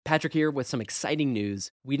Patrick here with some exciting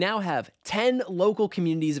news. We now have 10 local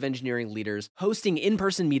communities of engineering leaders hosting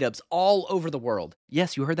in-person meetups all over the world.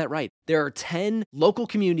 Yes, you heard that right. There are 10 local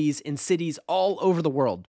communities in cities all over the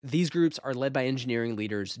world. These groups are led by engineering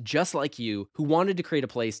leaders just like you who wanted to create a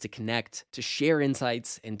place to connect, to share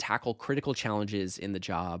insights, and tackle critical challenges in the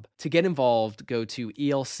job. To get involved, go to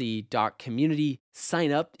elc.community.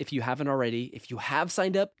 Sign up if you haven't already. If you have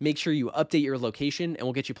signed up, make sure you update your location and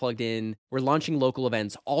we'll get you plugged in. We're launching local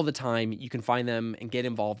events all the time. You can find them and get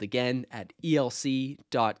involved again at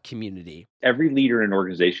elc.community. Every leader in an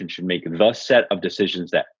organization should make the set of decisions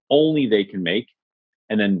that only they can make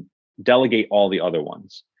and then delegate all the other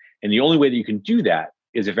ones. And the only way that you can do that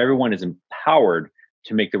is if everyone is empowered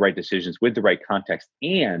to make the right decisions with the right context,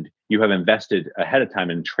 and you have invested ahead of time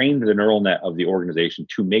and trained the neural net of the organization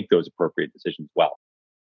to make those appropriate decisions well.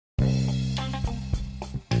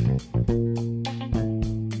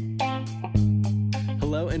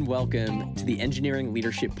 Hello and welcome to the Engineering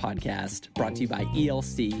Leadership Podcast, brought to you by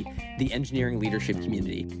ELC, the engineering leadership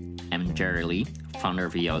community. I'm Jerry Lee, founder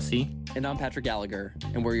of ELC. And I'm Patrick Gallagher,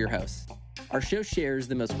 and we're your hosts. Our show shares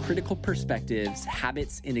the most critical perspectives,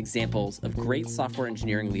 habits, and examples of great software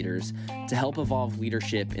engineering leaders to help evolve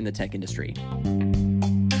leadership in the tech industry.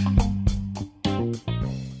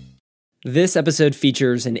 This episode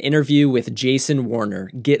features an interview with Jason Warner,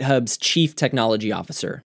 GitHub's Chief Technology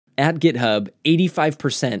Officer. At GitHub,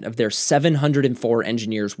 85% of their 704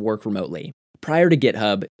 engineers work remotely. Prior to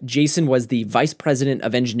GitHub, Jason was the Vice President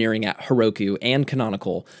of Engineering at Heroku and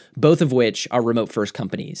Canonical, both of which are remote-first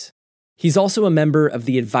companies. He's also a member of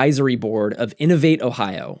the advisory board of Innovate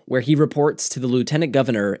Ohio, where he reports to the Lieutenant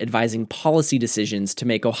Governor advising policy decisions to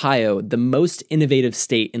make Ohio the most innovative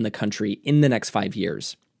state in the country in the next 5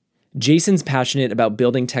 years. Jason's passionate about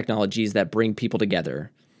building technologies that bring people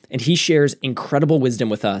together, and he shares incredible wisdom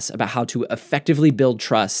with us about how to effectively build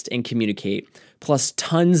trust and communicate, plus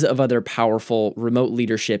tons of other powerful remote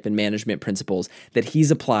leadership and management principles that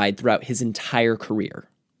he's applied throughout his entire career.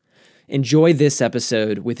 Enjoy this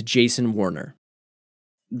episode with Jason Warner.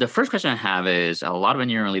 The first question I have is, a lot of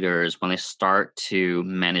engineering leaders, when they start to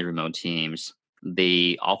manage remote teams,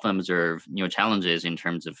 they often observe new challenges in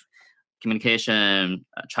terms of communication,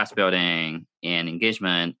 trust building, and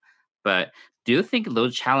engagement. But do you think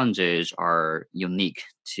those challenges are unique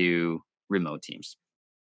to remote teams?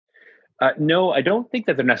 No, I don't think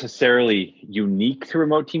that they're necessarily unique to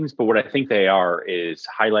remote teams, but what I think they are is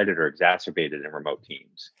highlighted or exacerbated in remote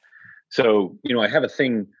teams. So, I have a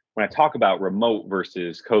thing when I talk about remote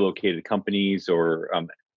versus co-located companies or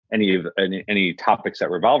any topics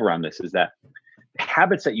that revolve around this, is that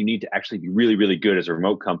habits that you need to actually be really, really good as a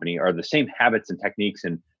remote company are the same habits and techniques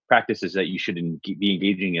and practices that you should be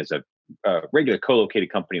engaging as a regular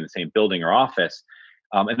co-located company in the same building or office,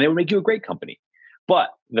 and they will make you a great company. But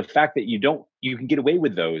the fact that you can get away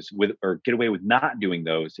with those or get away with not doing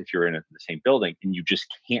those if you're in the same building, and you just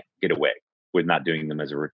can't get away with not doing them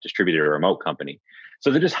as a distributed or remote company.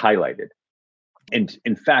 So they're just highlighted. And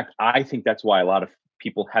in fact, I think that's why a lot of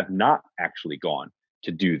people have not actually gone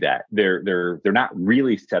to do that. They're not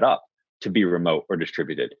really set up to be remote or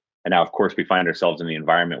distributed. And now, of course, we find ourselves in the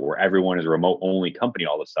environment where everyone is a remote only company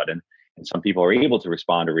all of a sudden. And some people are able to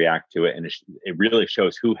respond or react to it. And it really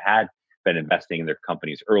shows who had been investing in their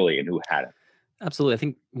companies early and who hadn't. Absolutely. I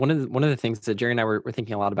think one of the things that Jerry and I were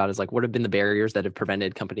thinking a lot about is like, what have been the barriers that have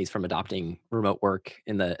prevented companies from adopting remote work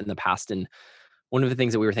in the past? And one of the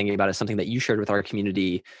things that we were thinking about is something that you shared with our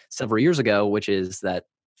community several years ago, which is that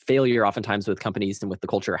failure oftentimes with companies and with the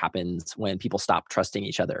culture happens when people stop trusting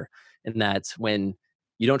each other. And that's when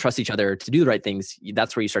you don't trust each other to do the right things,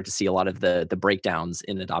 that's where you start to see a lot of the breakdowns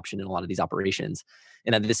in adoption in a lot of these operations.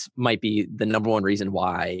 And that this might be the number one reason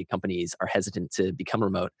why companies are hesitant to become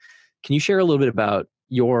remote. Can you share a little bit about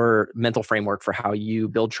your mental framework for how you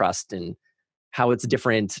build trust and how it's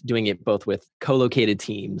different doing it both with co-located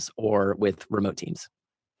teams or with remote teams?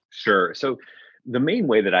 Sure. So the main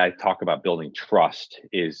way that I talk about building trust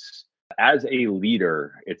is, as a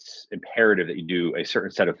leader, it's imperative that you do a certain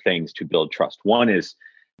set of things to build trust. One is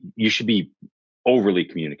you should be overly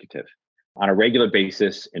communicative. On a regular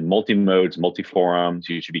basis, in multi-modes, multi-forums,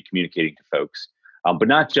 you should be communicating to folks, but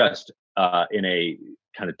not just in a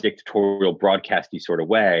kind of dictatorial, broadcasty sort of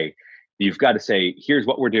way. You've got to say, here's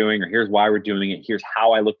what we're doing, or here's why we're doing it. Here's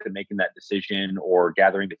how I looked at making that decision or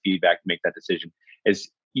gathering the feedback to make that decision. As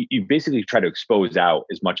you basically try to expose out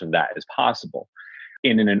as much of that as possible.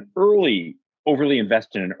 And in an overly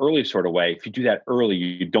invest in an early sort of way, if you do that early,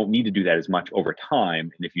 you don't need to do that as much over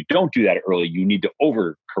time. And if you don't do that early, you need to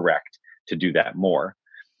overcorrect to do that more.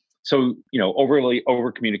 So, overly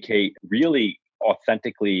over communicate, really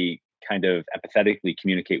authentically kind of empathetically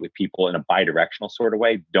communicate with people in a bi-directional sort of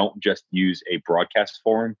way. Don't just use a broadcast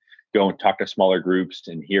forum. Go and talk to smaller groups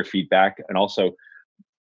and hear feedback, and also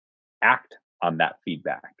act on that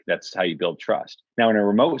feedback. That's how you build trust. Now, in a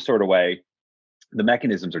remote sort of way, the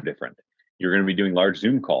mechanisms are different. You're going to be doing large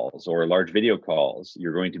Zoom calls or large video calls.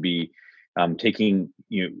 You're going to be taking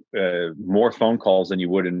more phone calls than you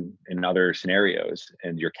would in other scenarios.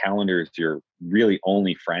 And your calendar is your really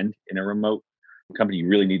only friend in a remote company. You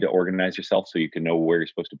really need to organize yourself so you can know where you're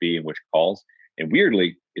supposed to be and which calls. And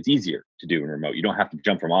weirdly, it's easier to do in remote. You don't have to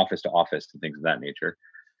jump from office to office and things of that nature.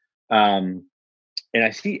 And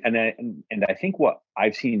I think what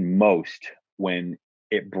I've seen most when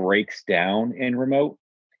it breaks down in remote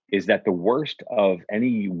is that the worst of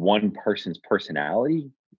any one person's personality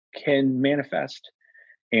can manifest.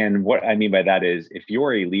 And what I mean by that is, if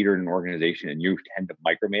you're a leader in an organization and you tend to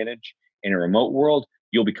micromanage in a remote world,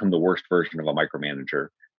 you'll become the worst version of a micromanager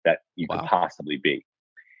that you could possibly be.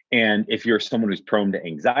 And if you're someone who's prone to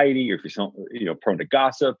anxiety, or if you're prone to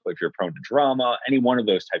gossip, or if you're prone to drama, any one of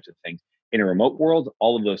those types of things in a remote world,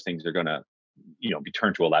 all of those things are going to, be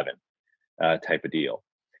turned to 11 type of deal.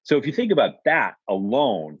 So if you think about that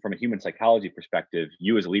alone from a human psychology perspective,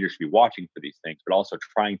 you as a leader should be watching for these things, but also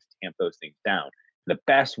trying to tamp those things down. The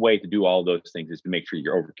best way to do all those things is to make sure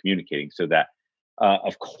you're over communicating, so that,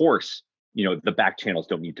 of course, the back channels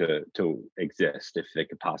don't need to exist if they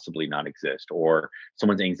could possibly not exist, or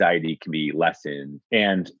someone's anxiety can be lessened.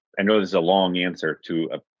 And I know this is a long answer to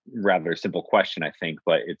a rather simple question, I think,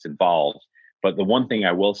 but it's involved. But the one thing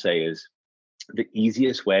I will say is the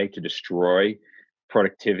easiest way to destroy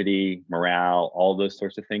productivity, morale, all those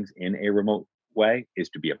sorts of things in a remote way is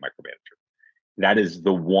to be a micromanager. That is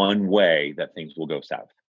the one way that things will go south.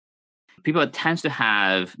 People tends to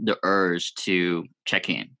have the urge to check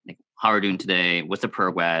in, like how are we doing today, what's the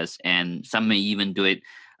progress, and some may even do it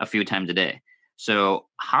a few times a day. So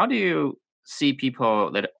how do you see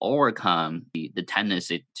people that overcome the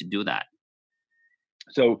tendency to do that?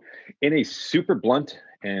 So in a super blunt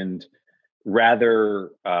and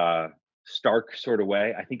rather stark sort of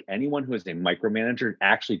way, I think anyone who is a micromanager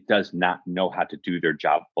actually does not know how to do their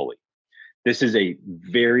job fully. This is a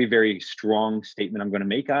very, very strong statement I'm going to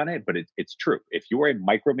make on it, but it's true. If you are a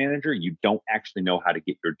micromanager, you don't actually know how to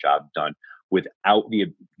get your job done without the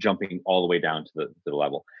jumping all the way down to the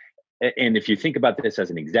level. And if you think about this as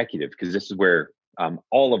an executive, because this is where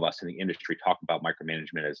all of us in the industry talk about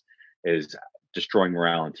micromanagement as destroying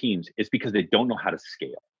morale in teams, it's because they don't know how to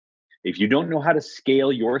scale. If you don't know how to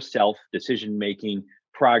scale yourself, decision-making,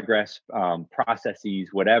 progress, processes,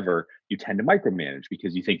 whatever, you tend to micromanage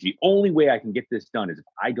because you think the only way I can get this done is if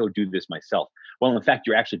I go do this myself. Well, in fact,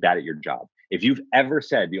 you're actually bad at your job. If you've ever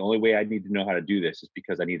said the only way I need to know how to do this is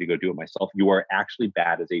because I need to go do it myself, you are actually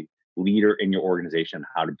bad as a leader in your organization,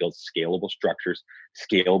 how to build scalable structures,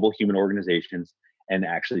 scalable human organizations, and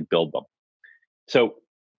actually build them. So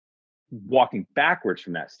walking backwards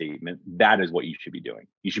from that statement, that is what you should be doing.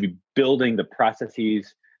 You should be building the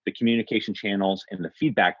processes, the communication channels, and the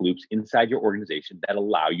feedback loops inside your organization that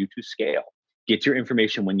allow you to scale. Get your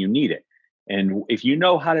information when you need it. And if you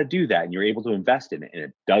know how to do that and you're able to invest in it, and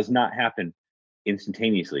it does not happen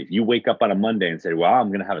instantaneously. If you wake up on a Monday and say, well, I'm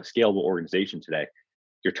going to have a scalable organization today,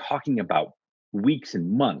 you're talking about weeks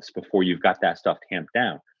and months before you've got that stuff tamped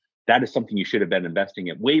down. That is something you should have been investing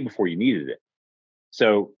in way before you needed it.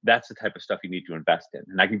 So that's the type of stuff you need to invest in.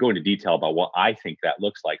 And I can go into detail about what I think that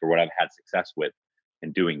looks like or what I've had success with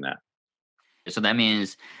in doing that. So that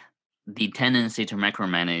means the tendency to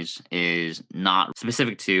micromanage is not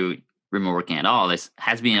specific to remote working at all. This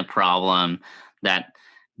has been a problem that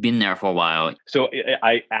been there for a while. So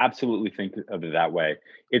I absolutely think of it that way.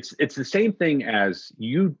 It's the same thing as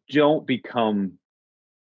you don't become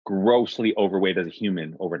grossly overweight as a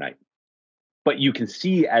human overnight. But you can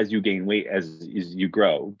see as you gain weight, as you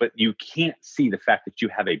grow, but you can't see the fact that you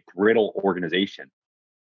have a brittle organization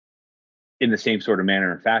in the same sort of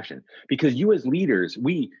manner and fashion. Because you as leaders,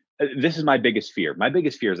 this is my biggest fear. My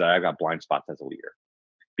biggest fear is that I've got blind spots as a leader.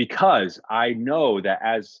 Because I know that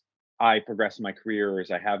as I progress in my career, or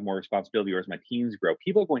as I have more responsibility, or as my teams grow,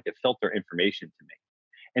 people are going to filter information to me.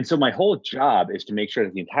 And so my whole job is to make sure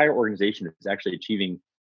that the entire organization is actually achieving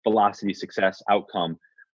velocity, success, outcome,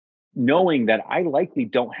 knowing that I likely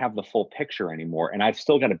don't have the full picture anymore, and I've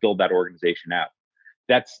still got to build that organization out.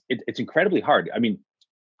 It's incredibly hard. I mean,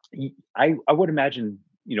 I would imagine,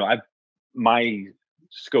 my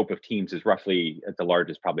scope of teams is roughly at the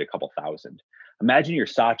largest, probably a couple thousand. Imagine you're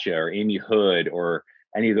Satya or Amy Hood or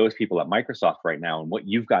any of those people at Microsoft right now, and what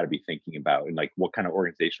you've got to be thinking about, and like what kind of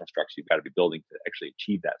organizational structure you've got to be building to actually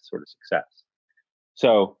achieve that sort of success.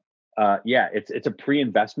 So Yeah, it's a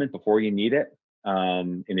pre-investment before you need it.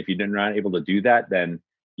 And if you're not able to do that, then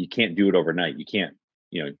you can't do it overnight. You can't,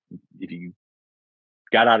 if you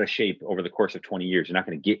got out of shape over the course of 20 years, you're not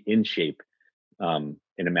going to get in shape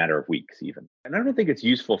in a matter of weeks, even. And I don't think it's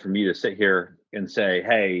useful for me to sit here and say,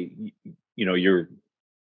 "Hey, you're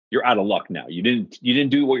out of luck now. You didn't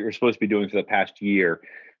do what you were supposed to be doing for the past year,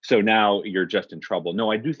 so now you're just in trouble."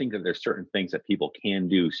 No, I do think that there's certain things that people can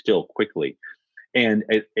do still quickly, and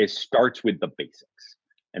it starts with the basics,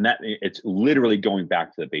 and that it's literally going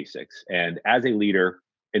back to the basics. And as a leader,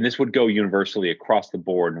 and this would go universally across the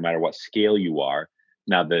board, no matter what scale you are.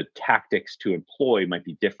 Now, the tactics to employ might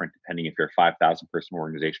be different depending if you're a 5,000 person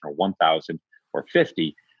organization or 1,000 or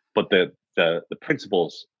 50, but the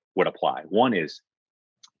principles would apply. One is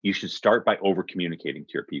you should start by over communicating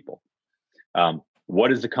to your people.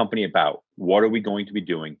 What is the company about? What are we going to be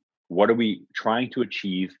doing? What are we trying to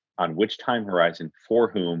achieve on which time horizon, for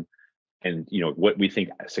whom, and what we think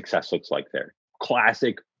success looks like there.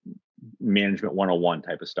 Classic management 101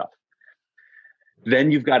 type of stuff.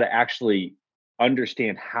 Then you've got to actually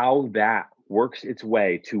understand how that works its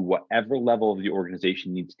way to whatever level of the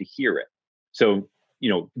organization needs to hear it. So,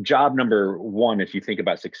 job number one, if you think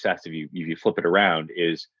about success, if you flip it around,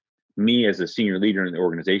 is me as a senior leader in the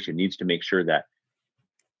organization needs to make sure that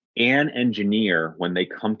an engineer, when they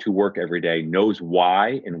come to work every day, knows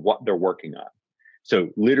why and what they're working on. So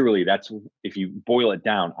literally, that's, if you boil it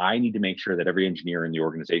down, I need to make sure that every engineer in the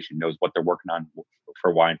organization knows what they're working on,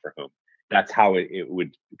 for why and for whom. That's how it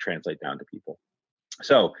would translate down to people.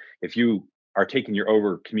 So if you are taking your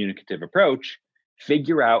over communicative approach,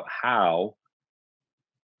 figure out how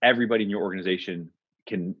everybody in your organization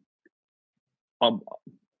can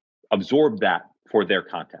absorb that for their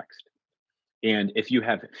context. And if you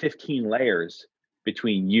have 15 layers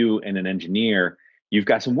between you and an engineer, you've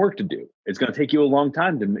got some work to do. It's going to take you a long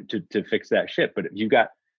time to fix that ship. But if you've got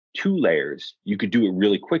 2 layers, you could do it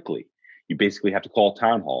really quickly. You basically have to call a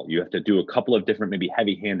town hall. You have to do a couple of different, maybe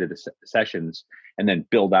heavy-handed sessions, and then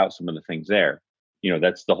build out some of the things there.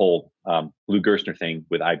 That's the whole Lou Gerstner thing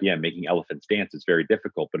with IBM, making elephants dance. It's very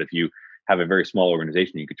difficult. But if you have a very small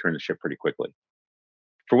organization, you could turn the ship pretty quickly.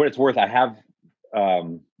 For what it's worth, I have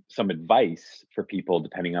some advice for people,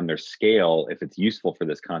 depending on their scale, if it's useful for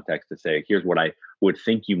this context, to say, here's what I would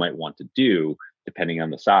think you might want to do, depending on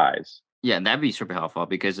the size. Yeah, that'd be super helpful,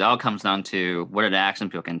 because it all comes down to what are the actions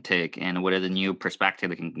people can take and what are the new perspective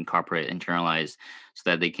they can incorporate, internalize, so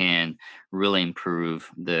that they can really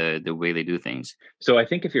improve the way they do things. So I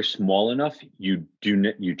think if you're small enough, you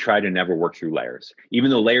try to never work through layers.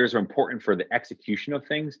 Even though layers are important for the execution of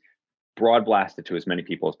things, broad blast it to as many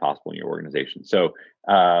people as possible in your organization. So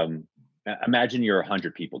imagine you're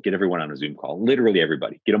 100 people, get everyone on a Zoom call, literally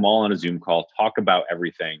everybody, get them all on a Zoom call, talk about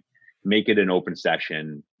everything, make it an open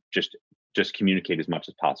session, just communicate as much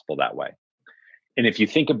as possible that way. And if you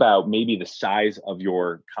think about maybe the size of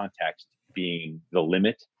your context being the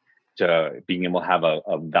limit to being able to have a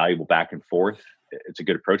valuable back and forth, it's a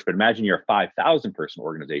good approach. But imagine you're a 5,000 person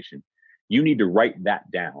organization. You need to write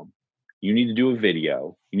that down. You need to do a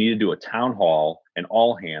video. You need to do a town hall and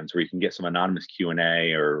all hands where you can get some anonymous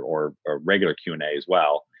Q&A or regular Q&A as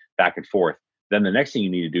well, back and forth. Then the next thing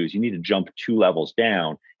you need to do is you need to jump 2 levels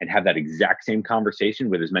down and have that exact same conversation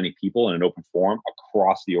with as many people in an open forum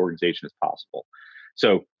across the organization as possible.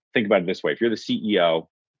 So think about it this way. If you're the CEO,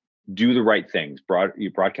 do the right things.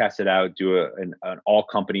 You broadcast it out, do an all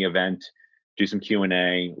company event, do some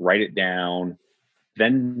Q&A, write it down,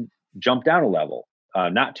 then jump down a level.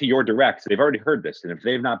 Not to your directs. They've already heard this. And if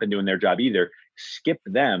they've not been doing their job either, skip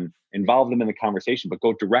them, involve them in the conversation, but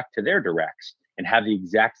go direct to their directs and have the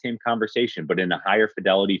exact same conversation, but in a higher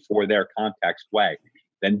fidelity for their context way.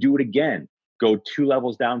 Then do it again. Go 2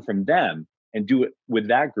 levels down from them and do it with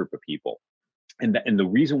that group of people. And the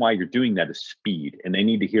reason why you're doing that is speed. And they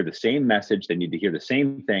need to hear the same message. They need to hear the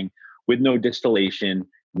same thing with no distillation,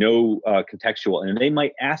 no contextual. And they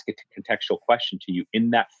might ask a contextual question to you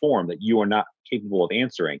in that form that you are not capable of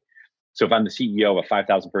answering. So if I'm the CEO of a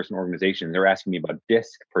 5,000 person organization, they're asking me about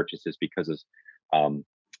disk purchases because of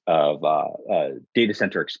data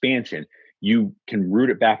center expansion, you can root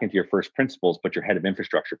it back into your first principles, but your head of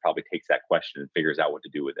infrastructure probably takes that question and figures out what to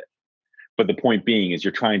do with it. But the point being is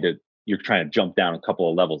you're trying to jump down a couple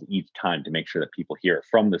of levels each time to make sure that people hear it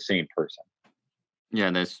from the same person. Yeah,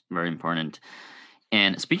 that's very important.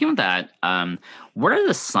 And speaking of that, what are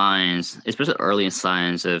the signs, especially early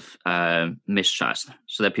signs of mistrust,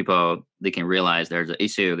 so that they can realize there's an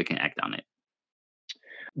issue, they can act on it?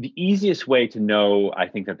 The easiest way to know, I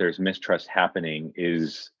think, that there's mistrust happening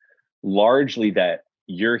is largely that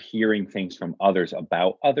you're hearing things from others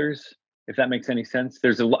about others, if that makes any sense.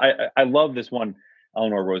 I love this one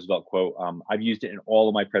Eleanor Roosevelt quote. I've used it in all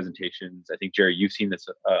of my presentations. I think, Jerry, you've seen this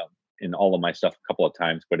in all of my stuff a couple of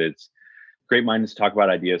times, but it's great minds talk about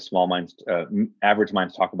ideas, average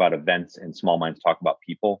minds talk about events, and small minds talk about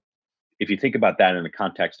people. If you think about that in the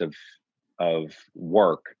context of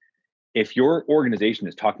work, if your organization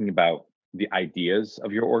is talking about the ideas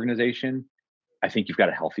of your organization, I think you've got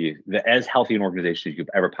as healthy an organization as you could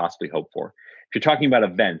ever possibly hope for. If you're talking about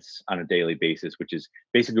events on a daily basis, which is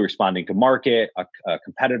basically responding to market, a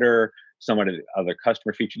competitor, other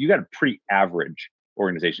customer feature, you got a pretty average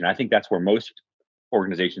organization. I think that's where most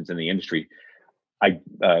organizations in the industry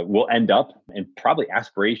will end up, and probably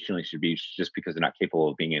aspirationally should be, just because they're not capable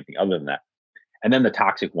of being anything other than that. And then the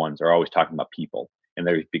toxic ones are always talking about people, and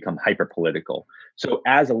they become hyper political. So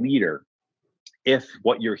as a leader, if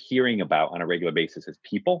what you're hearing about on a regular basis is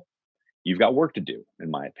people, you've got work to do, in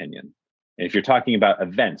my opinion. And if you're talking about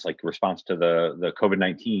events like response to the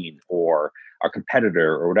COVID-19 or our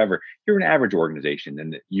competitor or whatever, you're an average organization,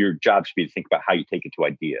 and your job should be to think about how you take it to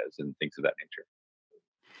ideas and things of that nature.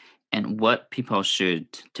 And what people should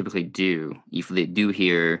typically do if they do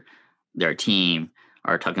hear their team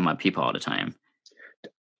are talking about people all the time?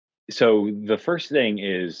 So the first thing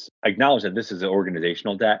is acknowledge that this is an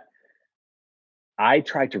organizational debt. I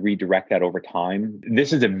tried to redirect that over time.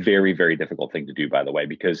 This is a very, very difficult thing to do, by the way,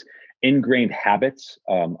 because ingrained habits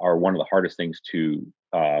are one of the hardest things to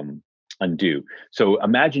undo. So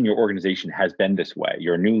imagine your organization has been this way.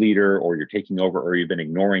 You're a new leader, or you're taking over, or you've been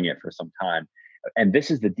ignoring it for some time. And this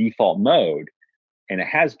is the default mode, and it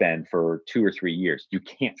has been for 2 or 3 years. You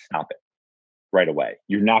can't stop it right away.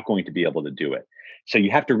 You're not going to be able to do it. So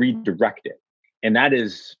you have to redirect it. And that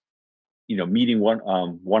is, meeting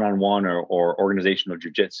one-on-one or organizational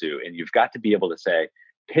jujitsu. And you've got to be able to say,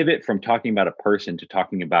 pivot from talking about a person to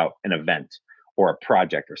talking about an event or a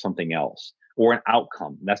project or something else or an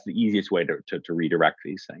outcome. That's the easiest way to redirect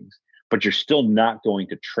these things. But you're still not going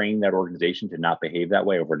to train that organization to not behave that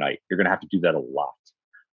way overnight. You're going to have to do that a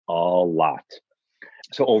lot.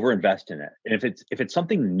 So overinvest in it. And if it's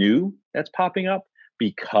something new that's popping up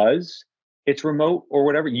because it's remote or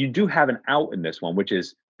whatever, you do have an out in this one, which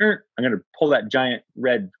is, I'm going to pull that giant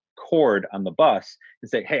red cord on the bus and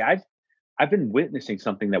say, hey, I've been witnessing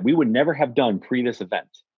something that we would never have done pre this event.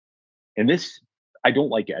 And this, I don't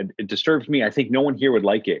like it. It disturbs me. I think no one here would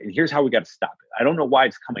like it. And here's how we got to stop it. I don't know why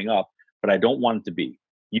it's coming up, but I don't want it to be.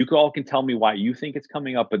 You all can tell me why you think it's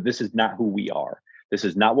coming up, but this is not who we are. This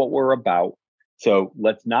is not what we're about. So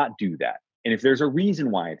let's not do that. And if there's a reason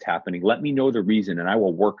why it's happening, let me know the reason and I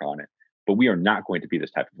will work on it. But we are not going to be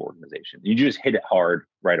this type of organization. You just hit it hard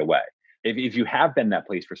right away. If you have been that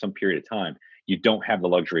place for some period of time, you don't have the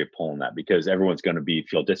luxury of pulling that, because everyone's going to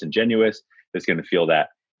feel disingenuous. It's going to feel that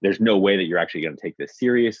there's no way that you're actually going to take this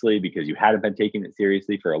seriously because you hadn't been taking it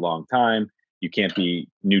seriously for a long time. You can't be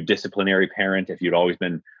new disciplinary parent if you'd always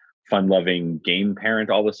been fun-loving game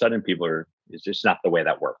parent. All of a sudden, it's just not the way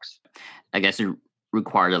that works. I guess it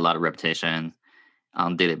required a lot of repetition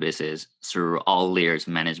on a daily basis through all layers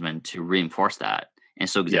of management to reinforce that and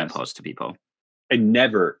show examples to people. And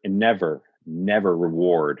never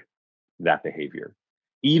reward that behavior.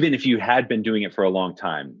 Even if you had been doing it for a long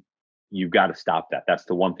time, you've got to stop that. That's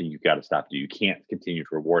the one thing you've got to stop doing. You can't continue to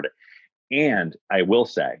reward it. And I will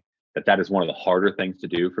say that is one of the harder things to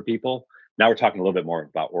do for people. Now we're talking a little bit more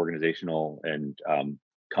about organizational and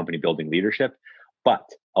company building leadership, but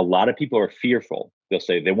a lot of people are fearful. They'll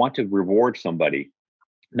say they want to reward somebody,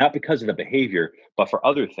 not because of the behavior, but for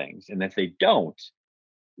other things. And if they don't,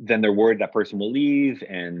 then they're worried that person will leave,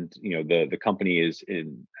 and the company is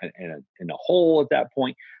in a hole at that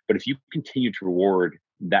point. But if you continue to reward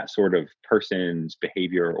that sort of person's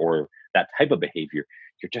behavior or that type of behavior,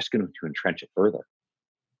 you're just going to entrench it further.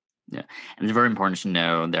 Yeah, and it's very important to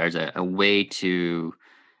know there's a way to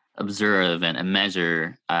observe and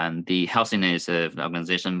measure the healthiness of the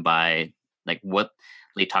organization by what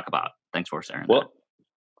they talk about. Thanks for sharing. Well,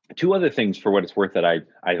 two other things for what it's worth that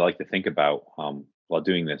I like to think about while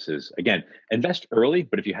doing this is, again, invest early.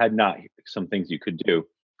 But if you had not, some things you could do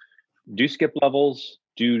skip levels,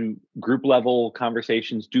 do group level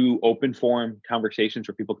conversations, do open forum conversations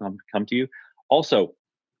where people come to you. Also,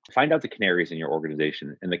 find out the canaries in your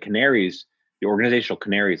organization. And the organizational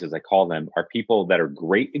canaries, as I call them, are people that are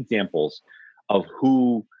great examples of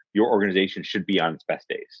who your organization should be on its best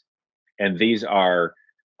days. And these are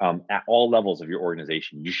at all levels of your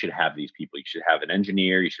organization. You should have these people. You should have an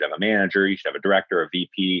engineer, you should have a manager, you should have a director, a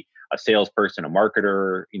VP, a salesperson, a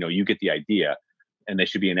marketer. You get the idea. And they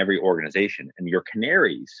should be in every organization. And your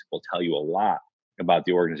canaries will tell you a lot about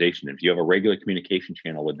the organization. If you have a regular communication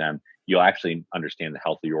channel with them, you'll actually understand the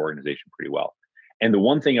health of your organization pretty well. And the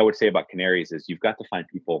one thing I would say about canaries is you've got to find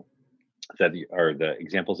people that are the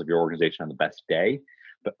examples of your organization on the best day,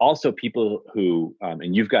 but also people who,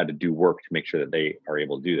 and you've got to do work to make sure that they are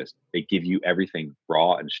able to do this. They give you everything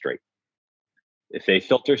raw and straight. If they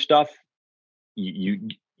filter stuff, you're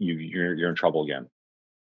in trouble again.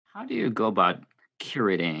 How do you go about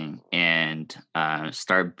curating and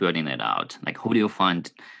start building it out? Like, who do you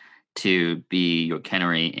find to be your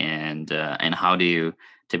canary, and how do you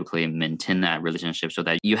typically maintain that relationship so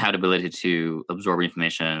that you have the ability to absorb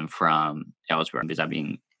information from elsewhere without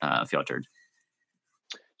being filtered?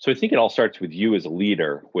 So I think it all starts with you as a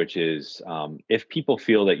leader, which is if people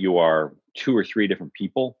feel that you are two or three different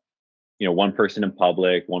people, one person in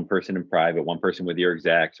public, one person in private, one person with your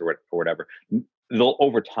execs or whatever, they'll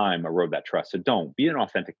over time erode that trust. So don't be an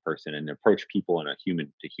authentic person and approach people in a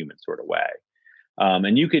human to human sort of way.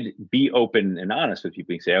 And you could be open and honest with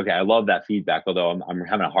people and say, okay, I love that feedback, although I'm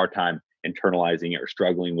having a hard time internalizing it or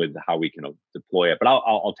struggling with how we can deploy it, but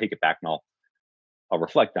I'll take it back and I'll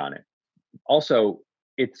reflect on it. Also,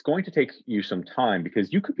 it's going to take you some time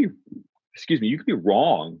because you could be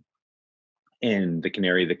wrong in the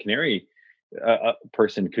canary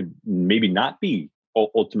person could maybe not be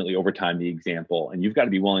ultimately over time the example, and you've got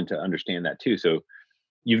to be willing to understand that too. So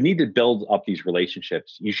you need to build up these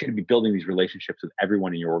relationships. You should be building these relationships with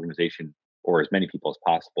everyone in your organization or as many people as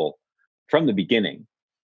possible from the beginning.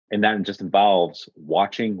 And that just involves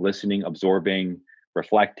watching, listening, absorbing,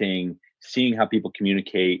 reflecting, seeing how people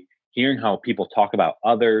communicate, hearing how people talk about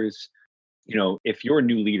others. If you're a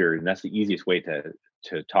new leader, and that's the easiest way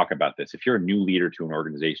to talk about this, if you're a new leader to an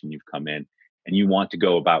organization, you've come in and you want to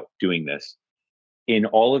go about doing this, in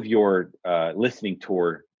all of your listening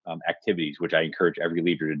tour activities, which I encourage every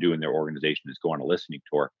leader to do in their organization, is go on a listening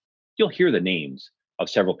tour. You'll hear the names of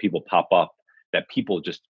several people pop up that people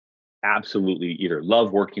just absolutely either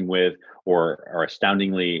love working with or are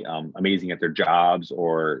astoundingly amazing at their jobs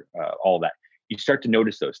or all that. You start to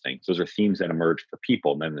notice those things. Those are themes that emerge for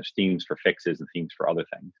people, and then there's themes for fixes and themes for other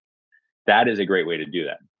things. That is a great way to do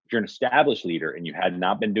that. If you're an established leader and you had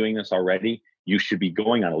not been doing this already, you should be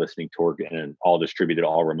going on a listening tour in an all distributed,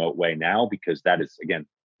 all remote way now, because that is, again,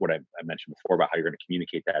 what I mentioned before about how you're going to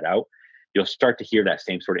communicate that out. You'll start to hear that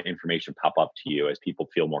same sort of information pop up to you as people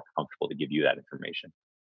feel more comfortable to give you that information.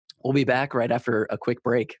 We'll be back right after a quick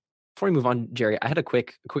break. Before we move on, Jerry, I had a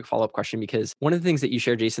quick follow-up question, because one of the things that you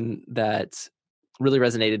shared, Jason, that really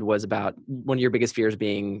resonated was about one of your biggest fears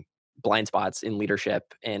being blind spots in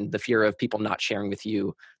leadership and the fear of people not sharing with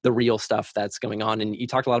you the real stuff that's going on. And you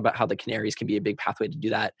talked a lot about how the canaries can be a big pathway to do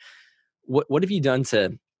that. What have you done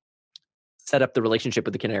to set up the relationship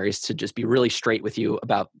with the canaries to just be really straight with you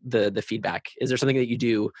about the feedback? Is there something that you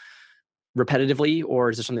do repetitively, or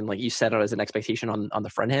is there something like you set out as an expectation on the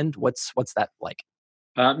front end? What's that like?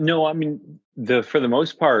 No, I mean, for the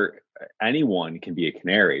most part, anyone can be a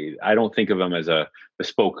canary. I don't think of them as a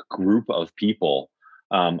bespoke group of people.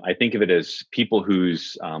 I think of it as people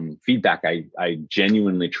whose feedback I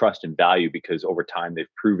genuinely trust and value, because over time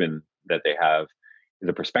they've proven that they have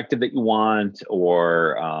the perspective that you want,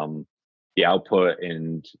 or the output,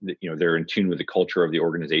 and they're in tune with the culture of the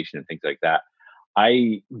organization and things like that.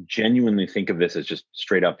 I genuinely think of this as just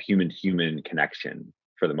straight up human to human connection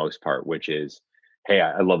for the most part, which is, hey,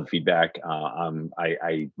 I love the feedback. I'm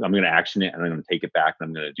going to action it, and I'm going to take it back, and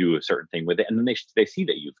I'm going to do a certain thing with it. And then they see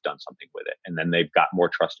that you've done something with it, and then they've got more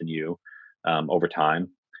trust in you over time.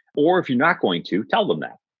 Or if you're not going to, tell them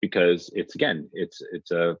that, because it's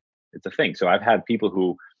a thing. So I've had people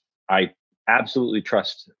who I absolutely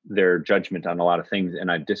trust their judgment on a lot of things,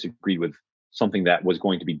 and I disagreed with something that was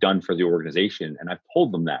going to be done for the organization. And I've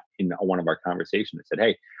told them that in one of our conversations. I said,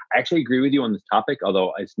 hey, I actually agree with you on this topic,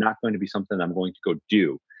 although it's not going to be something I'm going to go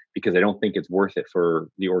do, because I don't think it's worth it for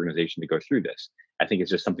the organization to go through this. I think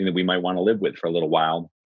it's just something that we might want to live with for a little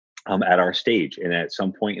while at our stage. And at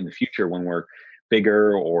some point in the future, when we're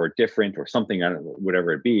bigger or different or something, I don't know,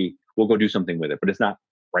 whatever it be, we'll go do something with it. But it's not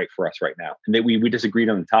right for us right now. And that we disagreed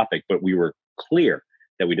on the topic, but we were clear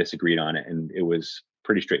that we disagreed on it. And it was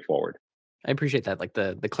pretty straightforward. I appreciate that, like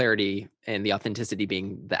the clarity and the authenticity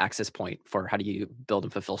being the access point for how do you build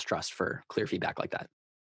and fulfill trust for clear feedback like that.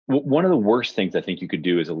 One of the worst things I think you could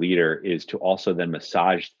do as a leader is to also then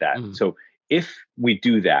massage that. So if we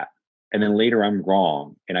do that, and then later I'm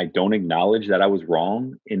wrong, and I don't acknowledge that I was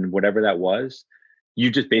wrong in whatever that was, you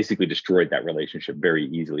just basically destroyed that relationship very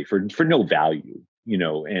easily for no value,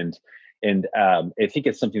 And I think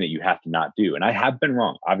it's something that you have to not do. And I have been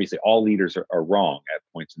wrong. Obviously, all leaders are wrong at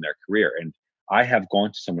points in their career. And I have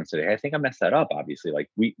gone to someone and said, hey, I think I messed that up. Obviously,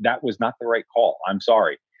 that was not the right call. I'm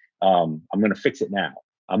sorry. I'm going to fix it now.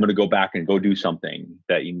 I'm going to go back and go do something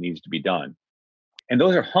that needs to be done. And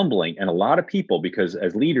those are humbling. And a lot of people, because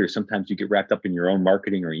as leaders, sometimes you get wrapped up in your own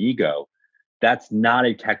marketing or ego. That's not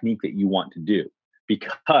a technique that you want to do,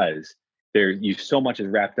 because you so much is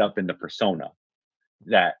wrapped up in the persona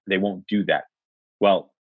that they won't do that.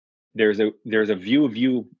 Well, there's a view of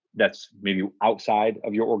you that's maybe outside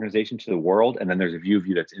of your organization to the world, and then there's a view of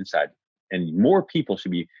you that's inside. And more people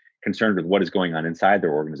should be concerned with what is going on inside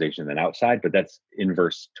their organization than outside, but that's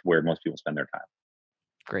inverse to where most people spend their time.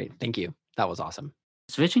 Great. Thank you. That was awesome.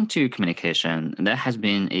 Switching to communication, that has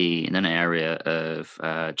been an area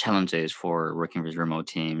of challenges for working with remote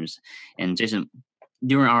teams. And Jason,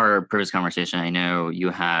 during our previous conversation, I know you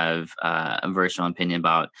have a very strong opinion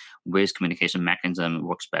about which communication mechanism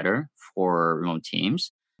works better for remote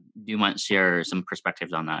teams. Do you mind share some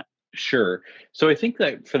perspectives on that? Sure. So I think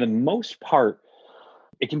that for the most part,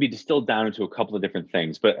 it can be distilled down into a couple of different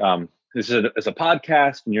things. But this is a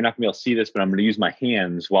podcast, and you're not going to be able to see this, but I'm going to use my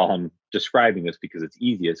hands while I'm describing this because it's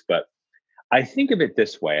easiest. But I think of it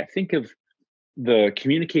this way. I think of the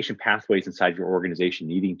communication pathways inside your organization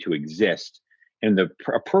needing to exist, and the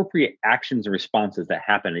appropriate actions and responses that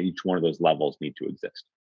happen at each one of those levels need to exist.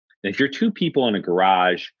 And if you're 2 people in a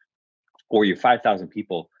garage or you're 5,000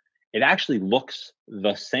 people, it actually looks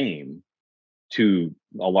the same to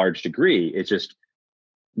a large degree. It's just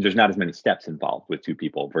there's not as many steps involved with 2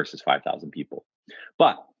 people versus 5,000 people.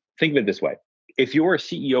 But think of it this way. If you're a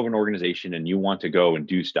CEO of an organization and you want to go and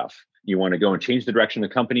do stuff, you want to go and change the direction of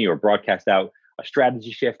the company or broadcast out a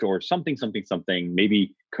strategy shift or something,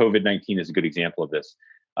 maybe COVID-19 is a good example of this.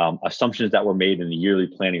 Assumptions that were made in the yearly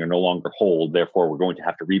planning are no longer hold. Therefore, we're going to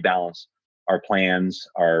have to rebalance our plans,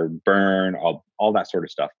 our burn, all that sort of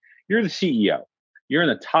stuff. You're the CEO. You're in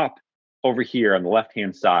the top over here on the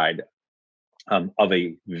left-hand side of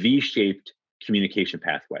a V-shaped communication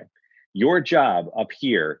pathway. Your job up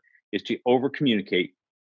here is to over-communicate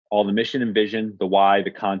all the mission and vision, the why,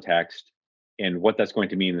 the context, and what that's going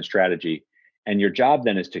to mean in the strategy. And your job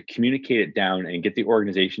then is to communicate it down and get the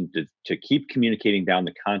organization to keep communicating down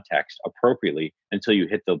the context appropriately until you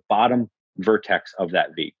hit the bottom vertex of that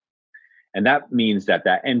V. And that means that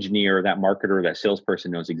engineer, that marketer, that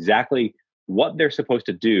salesperson knows exactly what they're supposed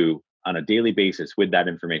to do on a daily basis with that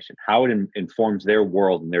information, how it informs their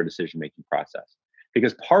world and their decision-making process.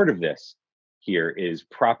 Because part of this here is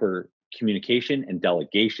proper communication and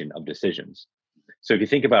delegation of decisions. So if you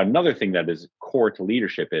think about another thing that is core to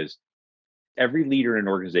leadership is every leader in an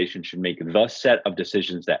organization should make the set of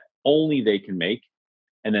decisions that only they can make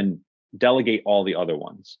and then delegate all the other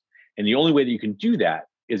ones. And the only way that you can do that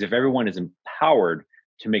is if everyone is empowered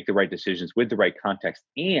to make the right decisions with the right context,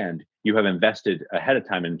 and you have invested ahead of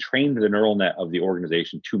time and trained the neural net of the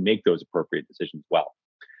organization to make those appropriate decisions well.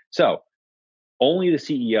 So only the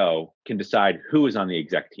CEO can decide who is on the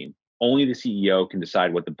exec team. Only the CEO can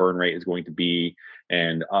decide what the burn rate is going to be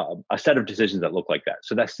and a set of decisions that look like that.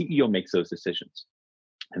 So that CEO makes those decisions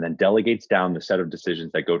and then delegates down the set of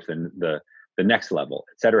decisions that go to the next level,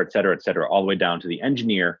 et cetera, all the way down to the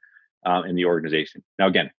engineer in the organization. Now,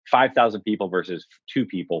 again, 5,000 people versus 2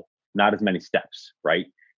 people, not as many steps, right?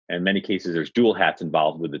 In many cases, there's dual hats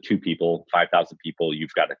involved with the 2 people, 5,000 people,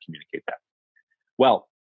 you've got to communicate that. Well,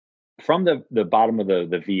 from the bottom of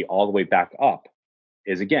the V all the way back up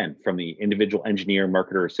is, again, from the individual engineer,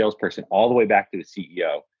 marketer, or salesperson all the way back to the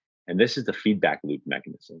CEO. And this is the feedback loop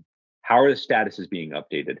mechanism. How are the statuses being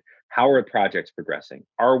updated? How are projects progressing?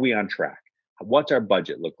 Are we on track? What's our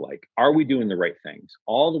budget look like? Are we doing the right things?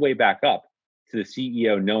 All the way back up to the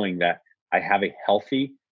CEO knowing that I have a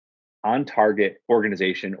healthy, on target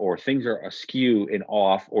organization, or things are askew and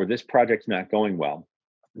off, or this project's not going well.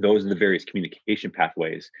 Those are the various communication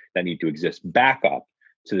pathways that need to exist back up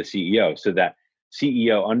to the CEO so that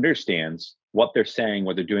CEO understands what they're saying,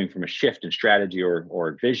 what they're doing from a shift in strategy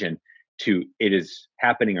or vision to it is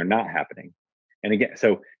happening or not happening. And again,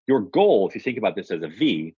 so your goal, if you think about this as a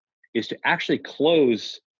V, is to actually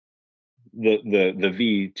close the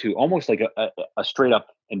V to almost like a straight up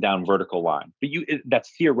and down vertical line. But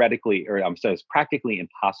that's theoretically, or I'm saying it's practically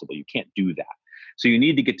impossible. You can't do that. So you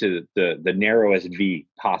need to get to the narrowest V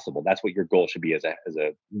possible. That's what your goal should be as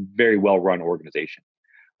a very well-run organization.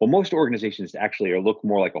 Well, most organizations actually look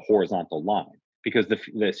more like a horizontal line because the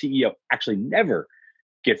CEO actually never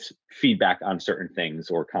gets feedback on certain things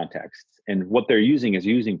or contexts. And what they're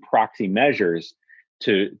using proxy measures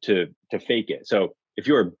to fake it. So if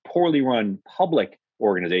you're a poorly run public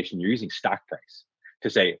organization, you're using stock price to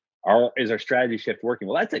say, is our strategy shift working?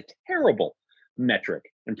 Well, that's a terrible metric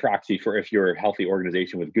and proxy for if you're a healthy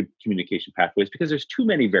organization with good communication pathways because there's too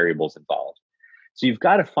many variables involved. So you've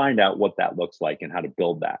got to find out what that looks like and how to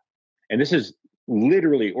build that. And this is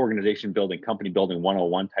literally organization building, company building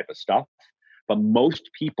 101 type of stuff. But most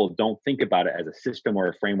people don't think about it as a system or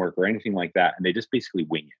a framework or anything like that. And they just basically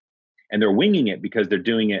wing it. And they're winging it because they're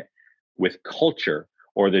doing it with culture,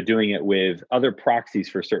 or they're doing it with other proxies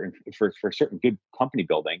for certain good company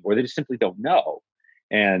building, or they just simply don't know.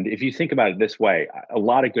 And if you think about it this way, a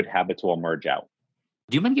lot of good habits will emerge out.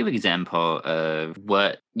 Do you mind giving an example of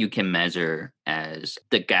what you can measure as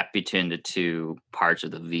the gap between the two parts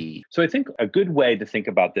of the V? So I think a good way to think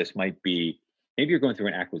about this might be, maybe you're going through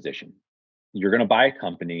an acquisition. You're going to buy a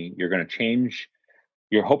company. You're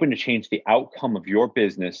hoping to change the outcome of your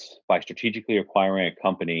business by strategically acquiring a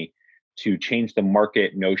company to change the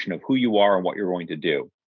market notion of who you are and what you're going to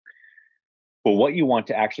do. But what you want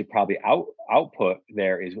to actually probably output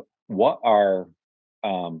there is, what are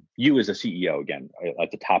you as a CEO, again,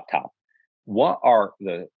 at the top, what are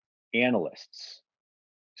the analysts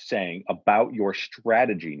saying about your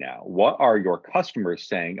strategy now? What are your customers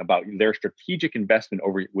saying about their strategic investment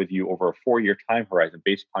with you over a 4-year time horizon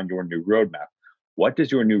based upon your new roadmap? What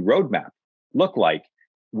does your new roadmap look like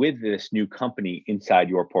with this new company inside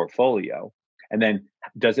your portfolio? And then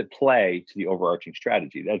does it play to the overarching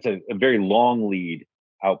strategy? That's a very long lead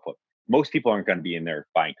output. Most people aren't going to be in there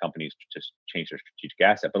buying companies to just change their strategic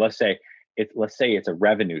asset. But let's say it's a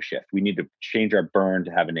revenue shift. We need to change our burn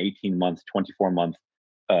to have an 18-month, 24-month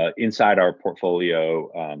inside our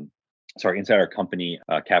portfolio, inside our company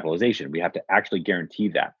capitalization. We have to actually guarantee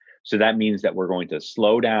that. So that means that we're going to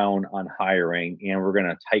slow down on hiring, and we're going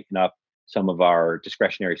to tighten up some of our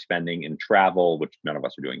discretionary spending in travel, which none of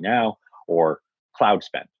us are doing now, or cloud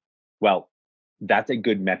spend. Well, that's a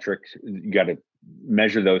good metric. You got to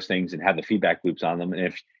measure those things and have the feedback loops on them. And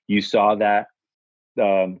if you saw that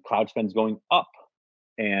cloud spend's going up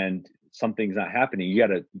and something's not happening, you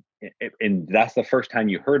got to, and that's the first time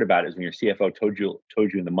you heard about it, is when your CFO told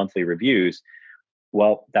you in the monthly reviews.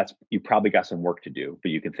 Well, you probably got some work to do,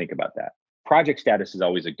 but you can think about that. Project status is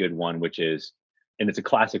always a good one, which is, and it's a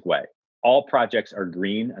classic way. All projects are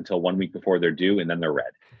green until 1 week before they're due, and then they're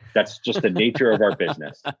red. That's just the nature of our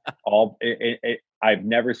business. I've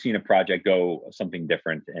never seen a project go something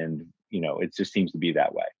different, and it just seems to be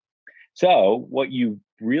that way. So what you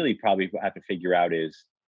really probably have to figure out is,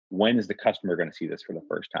 when is the customer going to see this for the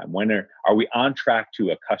first time? When are we on track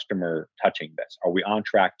to a customer touching this? Are we on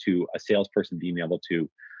track to a salesperson being able to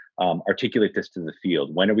articulate this to the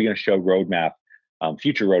field? When are we going to show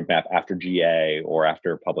future roadmap after GA or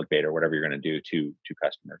after public beta, or whatever you're going to do to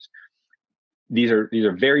customers? These are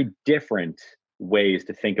very different ways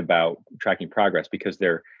to think about tracking progress, because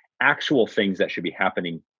they're actual things that should be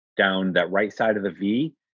happening down that right side of the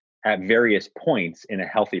V at various points in a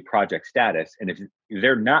healthy project status. And if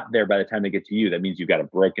they're not there by the time they get to you, that means you've got a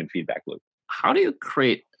broken feedback loop. How do you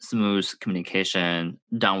create smooth communication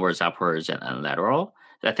downwards, upwards, and lateral?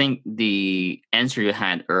 I think the answer you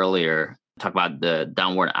had earlier talked about the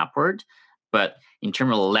downward, upward, but in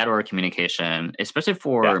terms of lateral communication, especially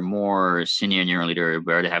for more senior engineering leader,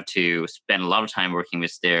 where they have to spend a lot of time working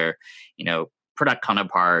with their, product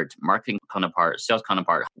counterpart, marketing counterpart, sales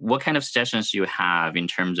counterpart, what kind of sessions you have in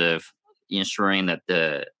terms of ensuring that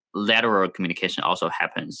the lateral communication also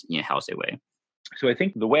happens in a healthy way? So I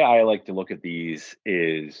think the way I like to look at these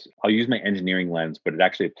is, I'll use my engineering lens, but it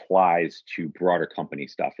actually applies to broader company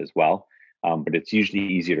stuff as well. But it's usually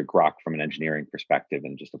easier to grok from an engineering perspective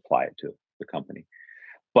and just apply it to the company.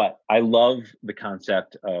 But I love the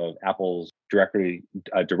concept of Apple's directly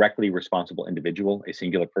responsible individual, a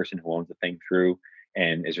singular person who owns the thing through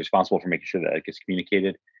and is responsible for making sure that it gets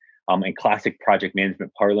communicated. In classic project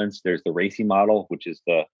management parlance, there's the RACI model, which is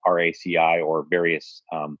the RACI, or various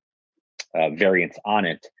variants on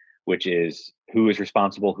it, which is who is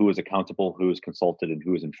responsible, who is accountable, who is consulted, and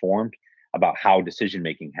who is informed about how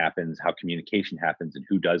decision-making happens, how communication happens, and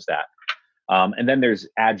who does that. And then there's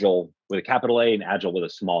Agile with a capital A and Agile with a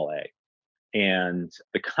small a. And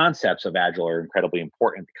the concepts of Agile are incredibly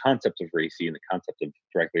important. The concepts of RACI and the concept of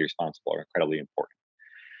directly responsible are incredibly important.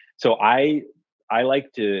 So I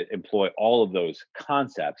like to employ all of those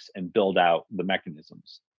concepts and build out the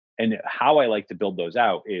mechanisms. And how I like to build those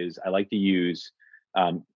out is, I like to use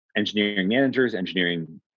engineering managers,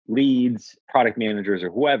 engineering leads, product managers, or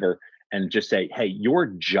whoever, and just say, hey, your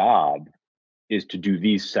job is to do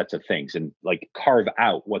these sets of things, and like carve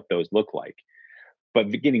out what those look like. But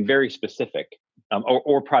getting very specific,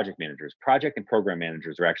 or project managers. Project and program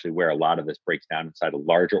managers are actually where a lot of this breaks down inside of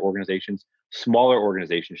larger organizations. Smaller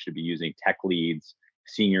organizations should be using tech leads,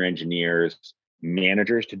 senior engineers,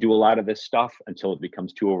 managers to do a lot of this stuff until it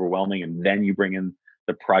becomes too overwhelming. And then you bring in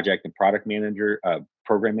the project and product manager,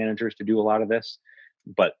 program managers to do a lot of this.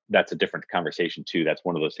 But that's a different conversation too. That's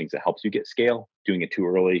one of those things that helps you get scale. Doing it too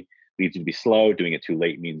early leads you to be slow. Doing it too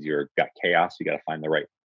late means you're got chaos. You got to find the right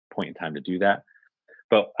point in time to do that.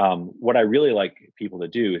 But what I really like people to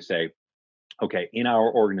do is say, okay, in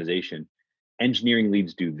our organization, engineering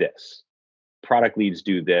leads do this, product leads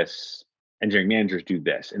do this, engineering managers do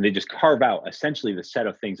this. And they just carve out essentially the set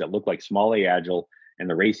of things that look like small A agile and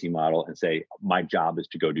the RACI model and say, my job is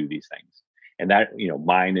to go do these things. And that,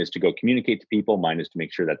 mine is to go communicate to people. Mine is to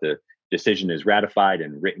make sure that the decision is ratified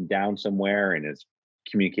and written down somewhere and is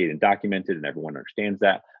communicated and documented and everyone understands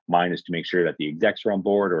that. Mine is to make sure that the execs are on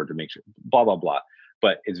board or to make sure blah, blah, blah.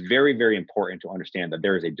 But it's very, very important to understand that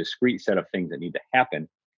there is a discrete set of things that need to happen.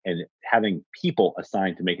 And having people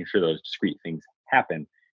assigned to making sure those discrete things happen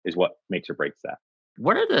is what makes or breaks that.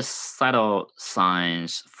 What are the subtle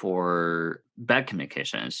signs for bad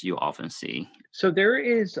communications you often see? So there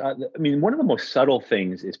is, one of the most subtle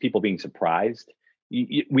things is people being surprised.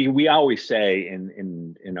 We always say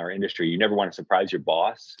in our industry, you never want to surprise your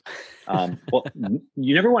boss. Well,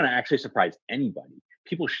 you never want to actually surprise anybody.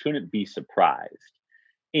 People shouldn't be surprised.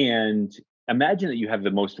 And imagine that you have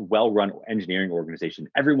the most well-run engineering organization.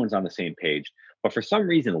 Everyone's on the same page, but for some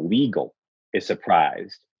reason, legal is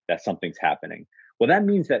surprised that something's happening. Well, that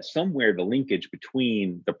means that somewhere the linkage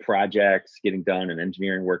between the projects getting done and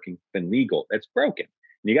engineering working and legal, that's broken.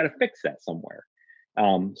 And you got to fix that somewhere.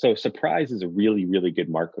 So surprise is a really, really good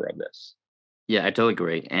marker of this. Yeah, I totally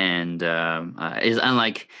agree. And it's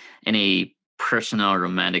unlike any personal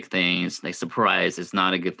romantic things, like surprise is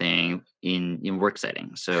not a good thing in work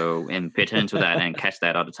settings. So, and pay attention to that and catch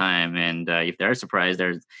that all the time. And if there is surprise,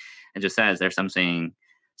 it just says there's something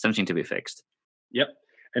to be fixed. Yep.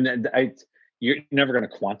 And then you're never going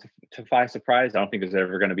to quantify surprise. I don't think there's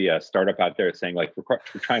ever going to be a startup out there saying like, we're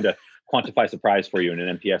trying to quantify surprise for you in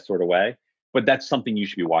an NPS sort of way, but that's something you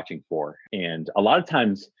should be watching for. And a lot of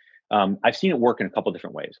times I've seen it work in a couple of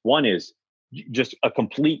different ways. One is just a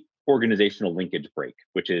complete organizational linkage break,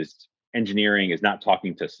 which is engineering is not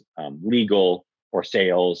talking to legal or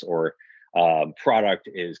sales or product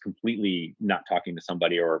is completely not talking to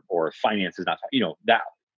somebody or finance is not, that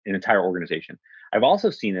an entire organization. I've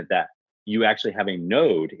also seen it that you actually have a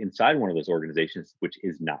node inside one of those organizations which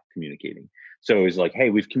is not communicating. So it's like,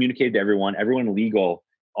 hey, we've communicated to everyone legal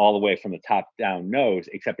all the way from the top down knows,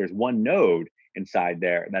 except there's one node inside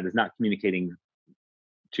there that is not communicating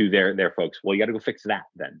to their folks. Well, you got to go fix that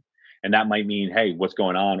then. And that might mean, hey, what's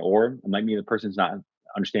going on? Or it might mean the person's not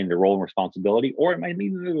understanding their role and responsibility, or it might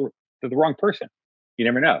mean they're the wrong person. You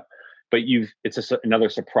never know. But it's another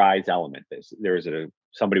surprise element.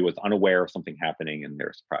 Somebody was unaware of something happening and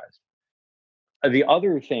they're surprised. The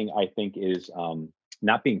other thing I think is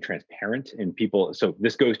not being transparent in people. So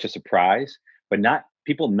this goes to surprise, but not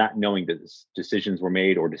people not knowing that decisions were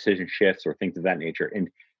made or decision shifts or things of that nature. And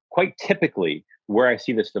quite typically, where I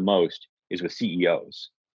see this the most is with CEOs.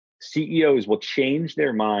 CEOs will change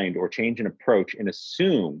their mind or change an approach and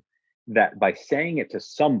assume that by saying it to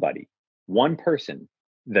somebody, one person,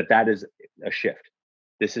 that is a shift.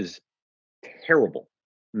 This is terrible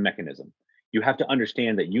mechanism. You have to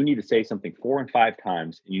understand that you need to say something 4 and 5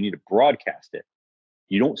 times and you need to broadcast it.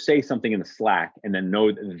 You don't say something in the Slack and then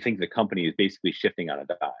think the company is basically shifting on a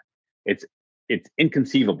dime. It's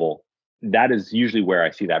inconceivable. That is usually where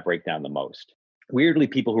I see that breakdown the most. Weirdly,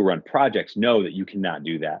 people who run projects know that you cannot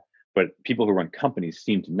do that, but people who run companies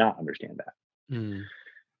seem to not understand that. Mm.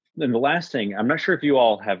 And the last thing, I'm not sure if you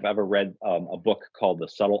all have ever read a book called The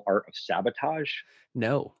Subtle Art of Sabotage.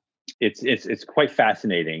 No. It's quite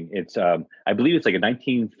fascinating. It's I believe it's like a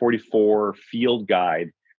 1944 field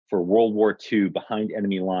guide for World War II behind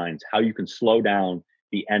enemy lines, how you can slow down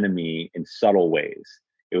the enemy in subtle ways.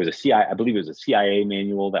 It was I believe it was a CIA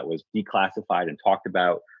manual that was declassified and talked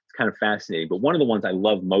about. It's kind of fascinating. But one of the ones I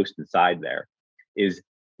love most inside there is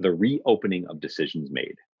the reopening of decisions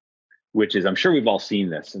made, which is, I'm sure we've all seen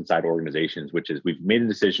this inside organizations, which is we've made a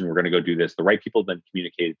decision, we're going to go do this. The right people have been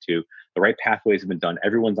communicated to, the right pathways have been done,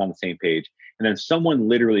 everyone's on the same page. And then someone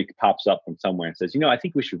literally pops up from somewhere and says, I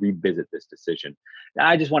think we should revisit this decision.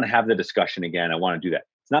 I just want to have the discussion again. I want to do that.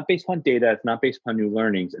 It's not based on data. It's not based on new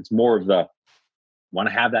learnings. It's more of the, want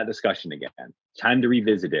to have that discussion again. Time to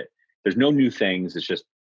revisit it. There's no new things. It's just,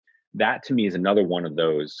 that to me is another one of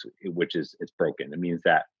those, which is, it's broken. It means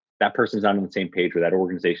that person's not on the same page or that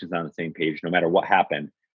organization's not on the same page. No matter what happened,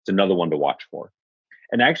 it's another one to watch for.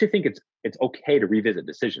 And I actually think it's okay to revisit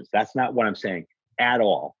decisions. That's not what I'm saying at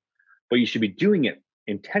all. But you should be doing it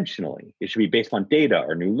intentionally. It should be based on data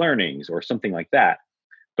or new learnings or something like that.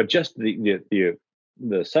 But just the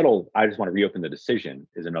subtle, I just want to reopen the decision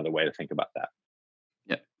is another way to think about that.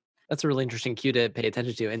 Yeah. That's a really interesting cue to pay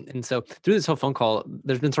attention to. And so through this whole phone call,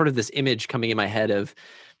 there's been sort of this image coming in my head of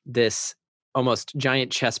this almost giant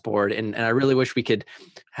chessboard. And I really wish we could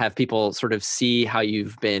have people sort of see how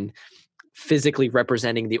you've been physically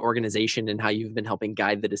representing the organization and how you've been helping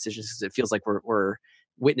guide the decisions. Because it feels like we're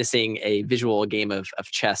witnessing a visual game of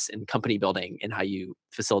chess and company building and how you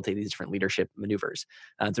facilitate these different leadership maneuvers.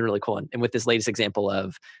 It's really cool. And with this latest example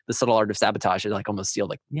of the subtle art of sabotage, it like almost feel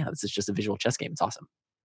like, yeah, this is just a visual chess game. It's awesome.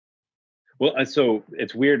 Well, so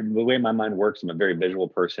it's weird the way my mind works. I'm a very visual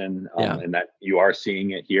person, and that you are seeing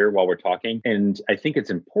it here while we're talking. And I think it's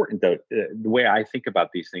important, though, the way I think about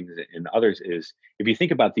these things and others is if you think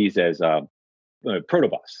about these as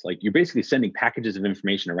protobus, like you're basically sending packages of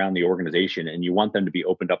information around the organization and you want them to be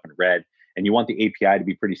opened up and read, and you want the API to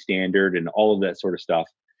be pretty standard and all of that sort of stuff.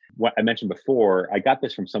 What I mentioned before, I got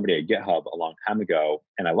this from somebody at GitHub a long time ago,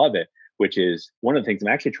 and I love it, which is one of the things I'm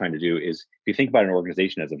actually trying to do is if you think about an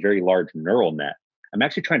organization as a very large neural net, I'm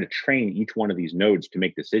actually trying to train each one of these nodes to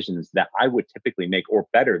make decisions that I would typically make or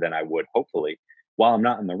better than I would, hopefully, while I'm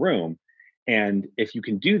not in the room. And if you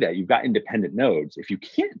can do that, you've got independent nodes. If you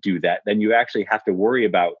can't do that, then you actually have to worry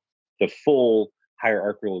about the full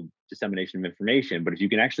hierarchical dissemination of information. But if you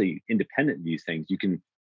can actually independent these things,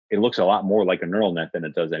 it looks a lot more like a neural net than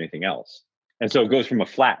it does anything else. And so it goes from a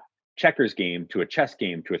flat checkers game to a chess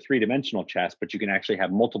game to a three-dimensional chess, but you can actually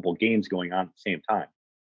have multiple games going on at the same time.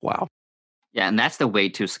 Wow. Yeah, and that's the way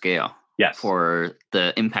to scale. Yes. For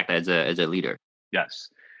the impact as a leader. Yes.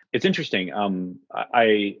 It's interesting.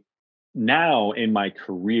 I now in my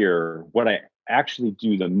career, what I actually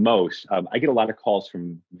do the most, I get a lot of calls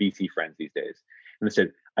from VC friends these days. And they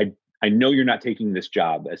said, I know you're not taking this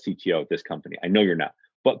job as CTO at this company. I know you're not.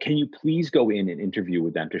 But can you please go in and interview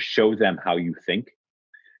with them to show them how you think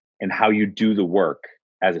and how you do the work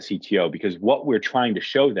as a CTO? Because what we're trying to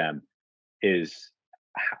show them is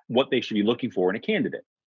what they should be looking for in a candidate.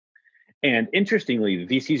 And interestingly,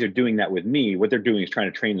 the VCs are doing that with me. What they're doing is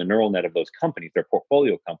trying to train the neural net of those companies, their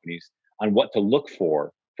portfolio companies, on what to look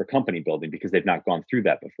for company building because they've not gone through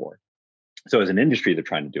that before. So as an industry, they're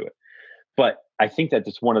trying to do it. But I think that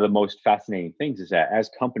it's one of the most fascinating things is that as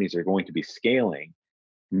companies are going to be scaling,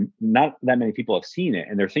 not that many people have seen it,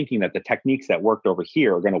 and they're thinking that the techniques that worked over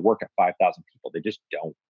here are going to work at 5,000 people. They just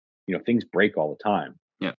don't. Things break all the time.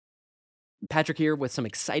 Yeah. Patrick here with some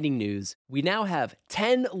exciting news. We now have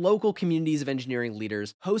 10 local communities of engineering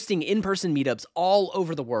leaders hosting in-person meetups all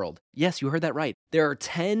over the world. Yes, you heard that right. There are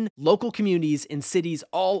 10 local communities in cities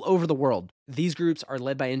all over the world. These groups are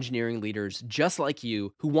led by engineering leaders just like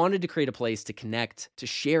you who wanted to create a place to connect, to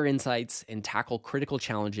share insights, and tackle critical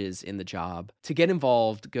challenges in the job. To get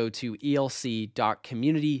involved, go to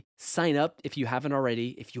elc.community. Sign up if you haven't already.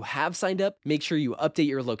 If you have signed up, make sure you update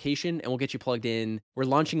your location and we'll get you plugged in. We're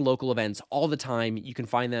launching local events all the time. You can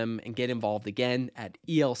find them and get involved again at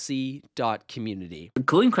elc.community. A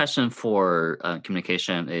cooling question for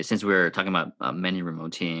communication is, since we're talking about many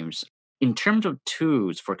remote teams, in terms of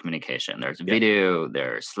tools for communication, there's video,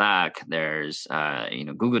 there's Slack, there's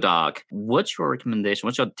Google Doc. What's your recommendation?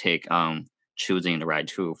 What's your take on choosing the right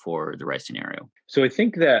tool for the right scenario? So I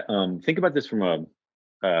think that think about this from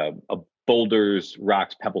a boulders,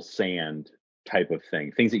 rocks, pebbles, sand type of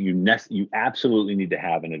thing. Things that you absolutely need to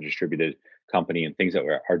have in a distributed company, and things that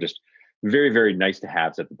are just very, very nice to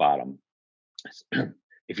haves at the bottom.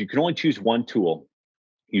 If you can only choose one tool,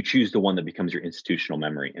 you choose the one that becomes your institutional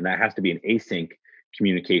memory, and that has to be an async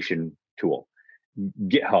communication tool.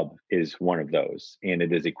 GitHub is one of those, and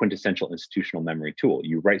it is a quintessential institutional memory tool.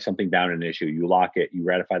 You write something down in an issue, you lock it, you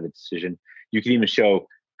ratify the decision. You can even show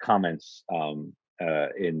comments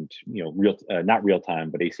in not real time,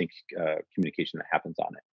 but async communication that happens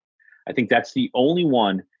on it. I think that's the only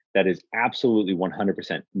one that is absolutely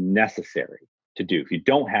 100% necessary to do. If you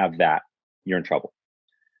don't have that, you're in trouble.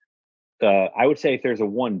 I would say if there's a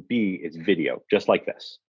 1B, it's video, just like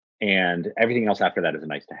this. And everything else after that is a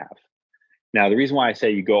nice to have. Now, the reason why I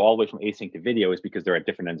say you go all the way from async to video is because they're at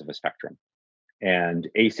different ends of a spectrum. And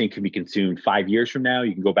async can be consumed 5 years from now.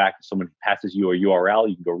 You can go back, if someone passes you a URL,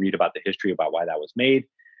 you can go read about the history about why that was made.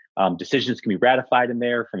 Decisions can be ratified in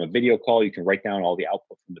there. From a video call, you can write down all the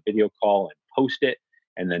output from the video call and post it,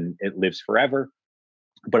 and then it lives forever.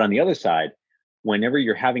 But on the other side, whenever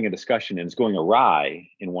you're having a discussion and it's going awry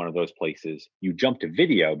in one of those places, you jump to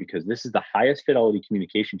video because this is the highest fidelity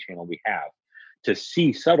communication channel we have to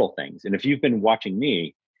see subtle things. And if you've been watching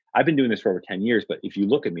me, I've been doing this for over 10 years, but if you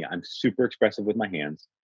look at me, I'm super expressive with my hands,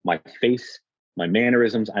 my face, my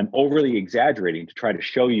mannerisms. I'm overly exaggerating to try to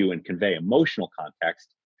show you and convey emotional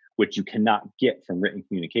context, which you cannot get from written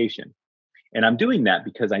communication. And I'm doing that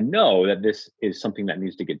because I know that this is something that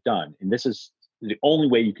needs to get done. And this is the only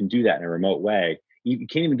way you can do that in a remote way, you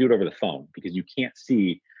can't even do it over the phone because you can't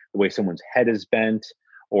see the way someone's head is bent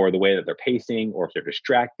or the way that they're pacing or if they're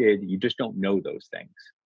distracted. You just don't know those things.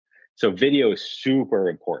 So video is super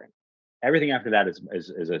important. Everything after that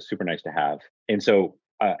is a super nice to have. And so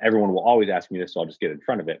everyone will always ask me this, so I'll just get in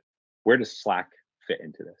front of it. Where does Slack fit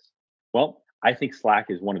into this? Well, I think Slack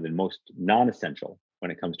is one of the most non-essential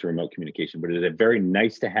when it comes to remote communication, but it is a very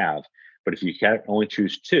nice to have. But if you can only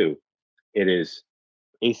choose two, it is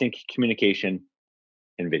async communication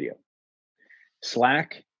and video.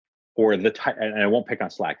 Slack or and I won't pick on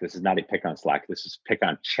Slack. This is not a pick on Slack. This is pick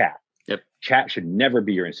on chat. Yep. Chat should never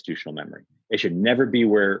be your institutional memory. It should never be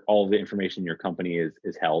where all the information in your company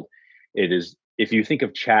is held. It is, if you think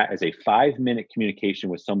of chat as a 5-minute communication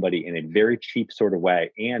with somebody in a very cheap sort of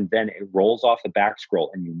way, and then it rolls off the back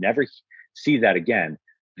scroll and you never see that again,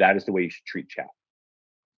 that is the way you should treat chat.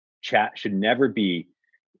 Chat should never be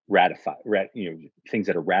ratified, things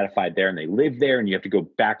that are ratified there and they live there and you have to go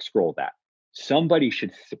back scroll that. Somebody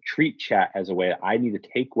should treat chat as a way that I need to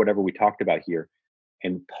take whatever we talked about here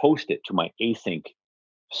and post it to my async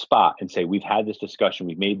spot and say, we've had this discussion,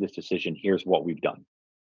 we've made this decision, here's what we've done.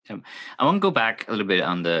 I want to go back a little bit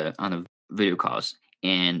on the video calls.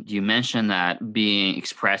 And you mentioned that being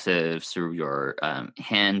expressive through your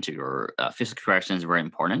hand to your physical expression is very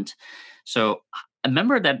important. So I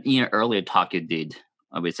remember that in an earlier talk you did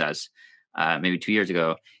with us, maybe 2 years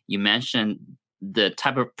ago, you mentioned the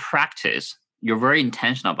type of practice. You're very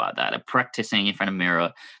intentional about that, practicing in front of a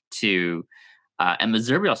mirror to and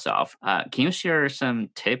observe yourself. Can you share some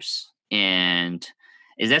tips? And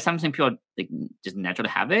is that something people just naturally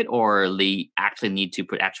have it, or they actually need to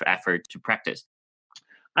put extra effort to practice?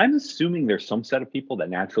 I'm assuming there's some set of people that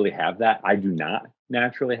naturally have that. I do not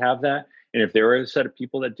naturally have that. And if there are a set of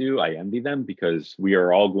people that do, I envy them because we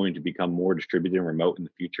are all going to become more distributed and remote in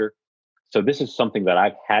the future. So this is something that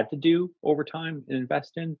I've had to do over time and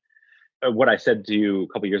invest in. What I said to you a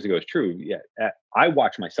couple of years ago is true. Yeah, I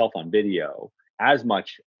watch myself on video as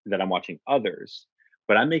much that I'm watching others,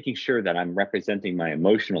 but I'm making sure that I'm representing my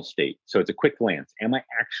emotional state. So it's a quick glance. Am I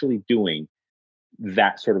actually doing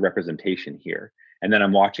that sort of representation here? And then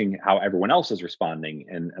I'm watching how everyone else is responding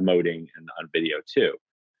and emoting and on video too.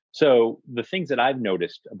 So the things that I've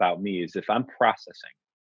noticed about me is if I'm processing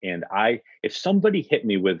and if somebody hit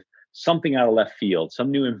me with something out of left field,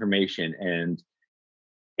 some new information, and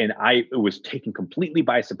it was taken completely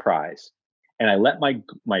by surprise, and I let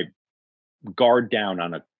my guard down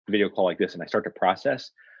on a video call like this and I start to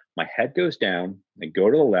process, my head goes down, I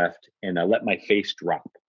go to the left, and I let my face drop.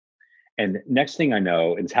 And next thing I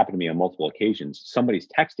know, and it's happened to me on multiple occasions, somebody's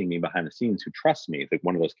texting me behind the scenes who trusts me, like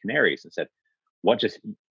one of those canaries, and said,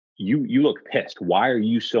 you look pissed. Why are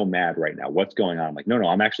you so mad right now? What's going on? I'm like, no,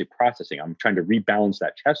 I'm actually processing. I'm trying to rebalance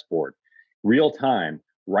that chessboard real time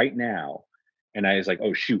right now. And I was like,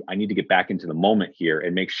 oh shoot, I need to get back into the moment here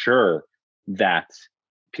and make sure that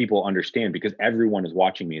people understand, because everyone is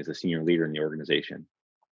watching me as a senior leader in the organization.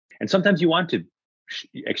 And sometimes you want to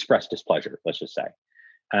express displeasure, let's just say.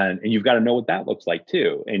 And you've got to know what that looks like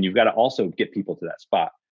too. And you've got to also get people to that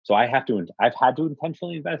spot. So I've had to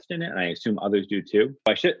intentionally invest in it, and I assume others do too.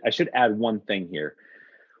 I should add one thing here.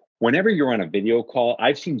 Whenever you're on a video call,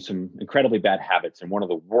 I've seen some incredibly bad habits, and one of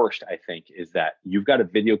the worst, I think, is that you've got a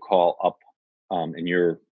video call up, and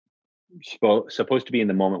you're supposed to be in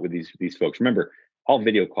the moment with these folks. Remember, all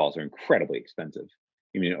video calls are incredibly expensive.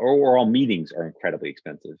 Or all meetings are incredibly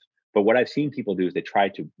expensive. But what I've seen people do is they try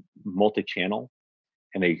to multi-channel,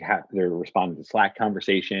 and they're responding to Slack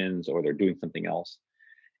conversations or they're doing something else.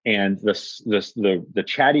 And the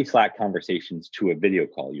chatty Slack conversations to a video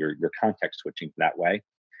call, you're context switching that way,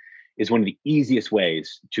 is one of the easiest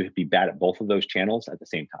ways to be bad at both of those channels at the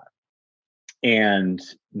same time. And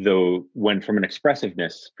when from an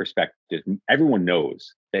expressiveness perspective, everyone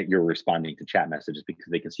knows that you're responding to chat messages because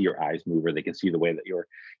they can see your eyes move, or they can see the way that your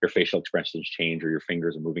facial expressions change, or your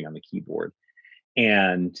fingers are moving on the keyboard.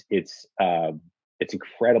 And it's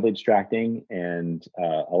incredibly distracting, and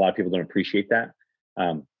a lot of people don't appreciate that.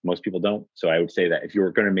 Most people don't. So I would say that if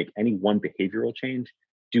you're going to make any one behavioral change,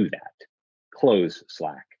 do that. Close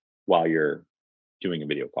Slack while you're doing a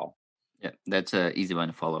video call. Yeah, that's an easy one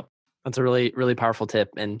to follow. That's a really, really powerful tip.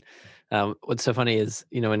 And what's so funny is,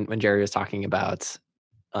 when Jerry was talking about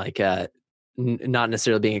not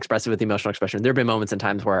necessarily being expressive with the emotional expression. There have been moments and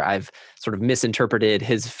times where I've sort of misinterpreted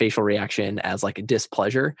his facial reaction as like a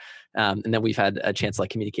displeasure. And then we've had a chance to like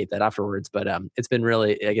communicate that afterwards. But it's been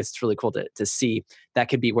really, I guess it's really cool to see that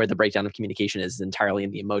could be where the breakdown of communication is entirely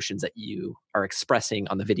in the emotions that you are expressing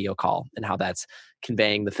on the video call and how that's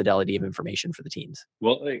conveying the fidelity of information for the teams.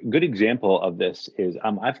 Well, a good example of this is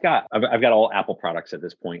I've got all Apple products at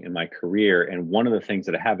this point in my career, and one of the things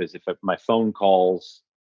that I have is if my phone calls,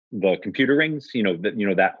 the computer rings,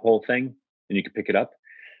 that whole thing, and you can pick it up.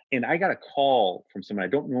 And I got a call from someone I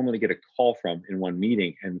don't normally get a call from in one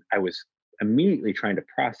meeting, and I was immediately trying to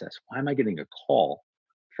process, why am I getting a call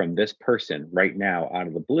from this person right now out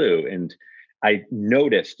of the blue? And I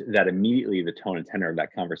noticed that immediately the tone and tenor of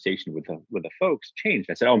that conversation with the folks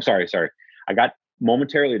changed. I said, "Oh, I'm sorry. I got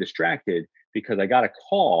momentarily distracted because I got a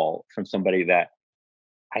call from somebody that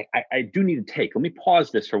I do need to take. Let me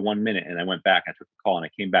pause this for 1 minute." And I went back, I took the call, and I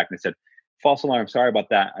came back and I said, "False alarm. Sorry about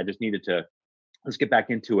that. I just needed to, let's get back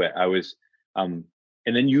into it." I was, and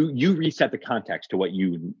then you reset the context to what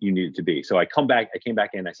you needed to be. So I came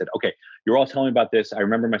back in, I said, "Okay, you're all telling me about this. I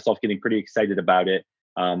remember myself getting pretty excited about it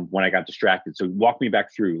when I got distracted. So walk me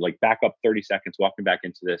back through, like back up 30 seconds, walk me back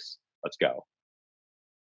into this. Let's go."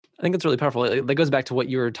 I think it's really powerful. That goes back to what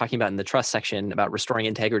you were talking about in the trust section about restoring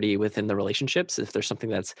integrity within the relationships. If there's something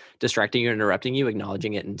that's distracting you or interrupting you,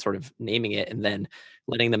 acknowledging it and sort of naming it, and then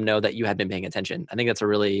letting them know that you had been paying attention. I think that's a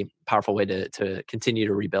really powerful way to continue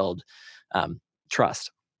to rebuild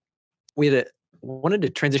trust. Wanted to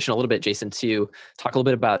transition a little bit, Jason, to talk a little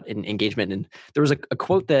bit about engagement. And there was a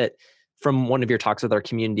quote that from one of your talks with our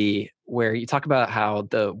community where you talk about how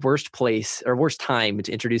the worst place or worst time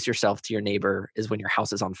to introduce yourself to your neighbor is when your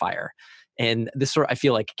house is on fire. And this I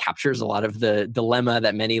feel like captures a lot of the dilemma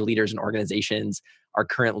that many leaders and organizations are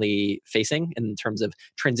currently facing in terms of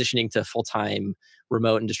transitioning to full-time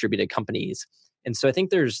remote and distributed companies. And so I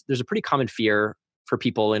think there's a pretty common fear for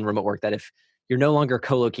people in remote work that if you're no longer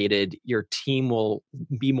co-located, your team will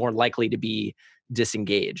be more likely to be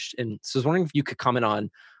disengaged. And so I was wondering if you could comment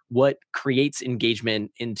on what creates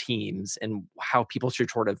engagement in teams and how people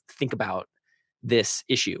should sort of think about this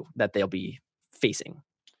issue that they'll be facing.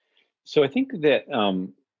 So I think that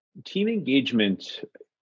team engagement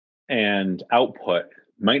and output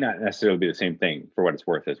might not necessarily be the same thing for what it's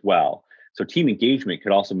worth as well. So team engagement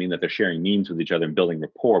could also mean that they're sharing memes with each other and building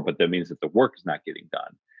rapport, but that means that the work is not getting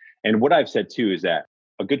done. And what I've said too is that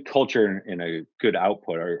a good culture and a good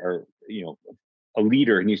output are a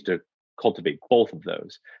leader needs to cultivate both of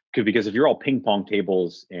those. Because if you're all ping pong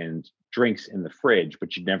tables and drinks in the fridge,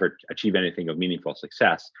 but you never achieve anything of meaningful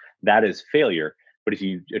success, that is failure. But if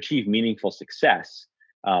you achieve meaningful success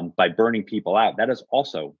by burning people out, that is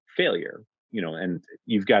also failure. And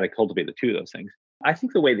you've got to cultivate the two of those things. I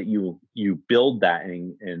think the way that you build that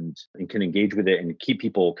and can engage with it and keep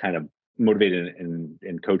people kind of motivated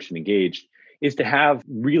and coached and engaged is to have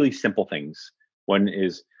really simple things. One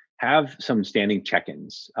is have some standing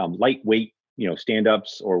check-ins, lightweight,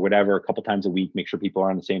 stand-ups or whatever, a couple times a week. Make sure people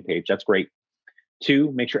are on the same page. That's great.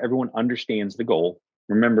 2, make sure everyone understands the goal.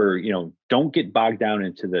 Remember, don't get bogged down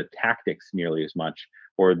into the tactics nearly as much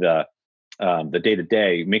or the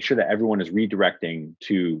day-to-day. Make sure that everyone is redirecting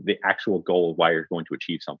to the actual goal of why you're going to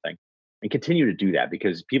achieve something, and continue to do that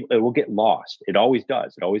because it will get lost. It always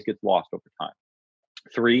does. It always gets lost over time.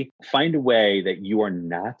 3, find a way that you are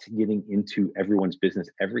not getting into everyone's business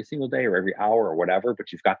every single day or every hour or whatever,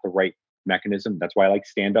 but you've got the right mechanism. That's why I like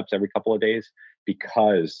stand-ups every couple of days,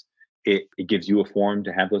 because it gives you a forum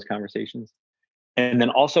to have those conversations. And then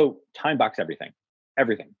also time box everything.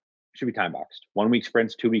 Everything should be time boxed. 1 week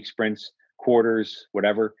sprints, 2 week sprints, quarters,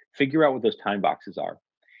 whatever. Figure out what those time boxes are.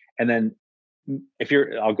 And then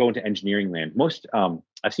I'll go into engineering land. Most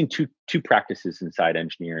I've seen two practices inside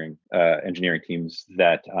engineering teams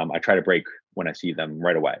that I try to break when I see them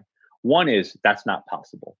right away. One is that's not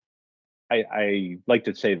possible. I like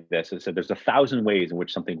to say this. I said there's 1,000 ways in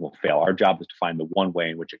which something will fail. Our job is to find the one way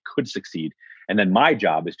in which it could succeed. And then my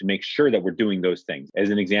job is to make sure that we're doing those things. As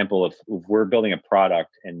an example, if we're building a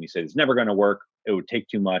product and we say it's never going to work, it would take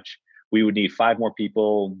too much. We would need 5 more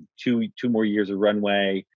people, two more years of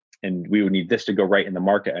runway, and we would need this to go right in the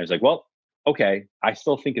market. And I was like, well, okay, I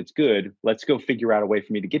still think it's good. Let's go figure out a way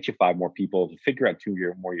for me to get you 5 more people, to figure out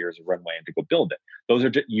 2 more years of runway and to go build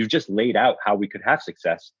it. You've just laid out how we could have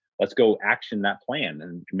success. Let's go action that plan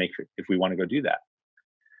and make sure if we want to go do that.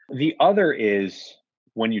 The other is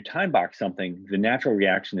when you time box something, the natural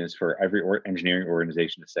reaction is for every engineering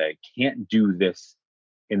organization to say, can't do this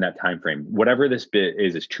in that time frame. Whatever this bit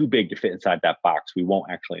is too big to fit inside that box. We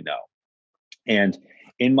won't actually know. And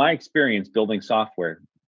in my experience building software,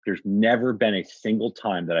 There's never been a single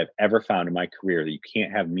time that I've ever found in my career that you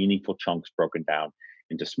can't have meaningful chunks broken down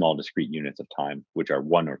into small discrete units of time, which are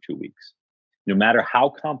 1 or 2 weeks. No matter how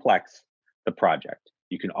complex the project,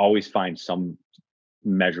 you can always find some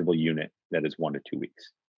measurable unit that is 1 to 2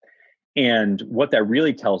 weeks. And what that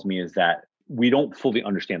really tells me is that we don't fully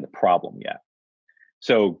understand the problem yet.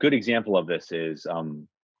 So, good example of this is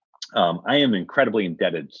I am incredibly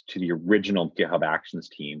indebted to the original GitHub Actions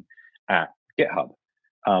team at GitHub.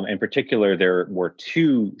 In particular, there were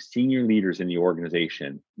 2 senior leaders in the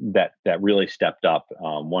organization that really stepped up.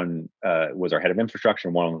 One was our head of infrastructure,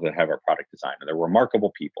 and one was the head of our product design. And they're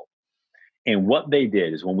remarkable people. And what they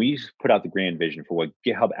did is when we put out the grand vision for what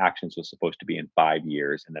GitHub Actions was supposed to be in 5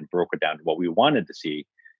 years, and then broke it down to what we wanted to see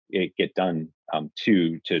it get done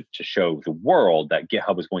to show the world that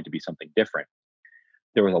GitHub was going to be something different,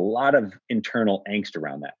 there was a lot of internal angst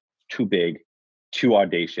around that. Too big, too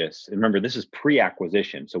audacious. And remember, this is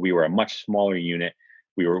pre-acquisition, so we were a much smaller unit.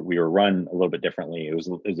 We were run a little bit differently. It was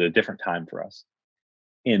a different time for us.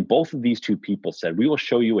 And both of these 2 people said, we will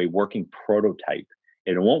show you a working prototype.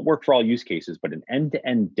 It won't work for all use cases, but an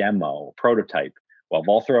end-to-end demo prototype of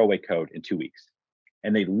all throwaway code in 2 weeks.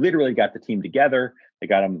 And they literally got the team together. They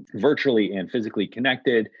got them virtually and physically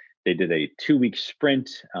connected. They did a 2-week sprint,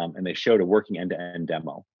 and they showed a working end-to-end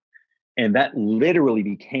demo. And that literally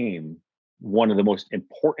became one of the most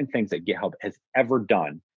important things that GitHub has ever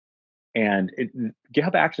done. And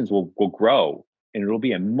GitHub Actions will grow, and it'll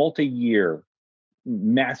be a multi-year,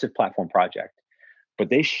 massive platform project. But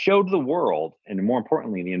they showed the world, and more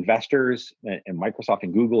importantly, the investors and Microsoft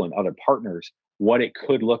and Google and other partners, what it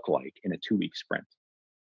could look like in a 2-week sprint.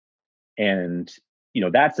 And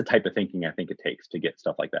that's the type of thinking I think it takes to get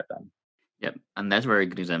stuff like that done. Yep, and that's a very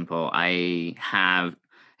good example. I have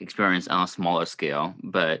experience on a smaller scale,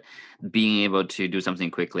 but being able to do something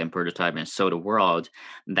quickly and prototype and show the world,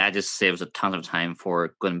 that just saves a ton of time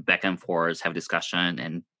for going back and forth, have discussion,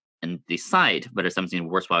 and decide whether something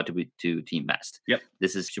worthwhile to invest. Yep.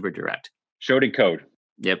 This is super direct. Showed in code.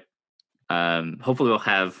 Yep. Hopefully we'll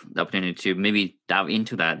have the opportunity to maybe dive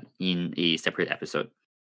into that in a separate episode.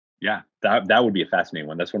 Yeah, that would be a fascinating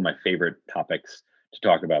one. That's one of my favorite topics to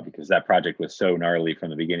talk about, because that project was so gnarly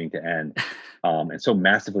from the beginning to end, and so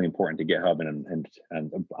massively important to GitHub and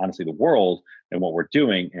honestly the world and what we're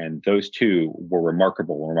doing. And those 2 were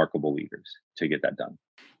remarkable leaders to get that done.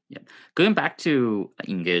 Yeah. Going back to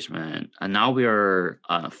engagement, and now we are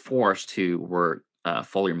forced to work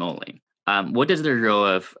fully remotely. What does the role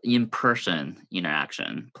of in-person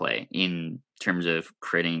interaction play in terms of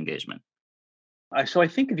creating engagement? So I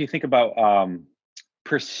think if you think about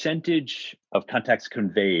percentage of context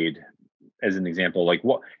conveyed as an example, like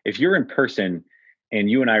what if you're in person and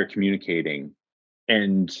you and I are communicating,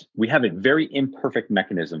 and we have a very imperfect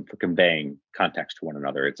mechanism for conveying context to one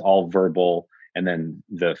another. It's all verbal, and then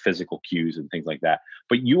the physical cues and things like that.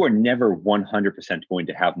 But you are never 100% going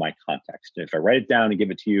to have my context. If I write it down and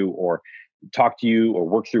give it to you, or talk to you, or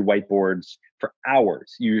work through whiteboards for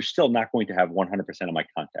hours, you're still not going to have 100% of my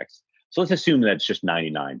context. So let's assume that it's just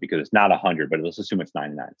 99, because it's not 100, but let's assume it's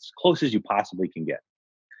 99. It's as close as you possibly can get.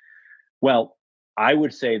 Well, I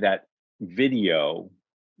would say that video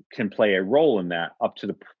can play a role in that up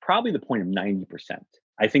to probably the point of 90%.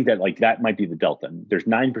 I think that that might be the delta. There's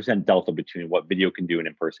 9% delta between what video can do and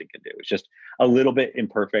in-person can do. It's just a little bit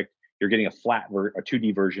imperfect. You're getting a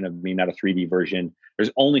 2D version of me, not a 3D version.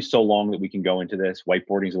 There's only so long that we can go into this.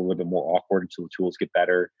 Whiteboarding is a little bit more awkward until the tools get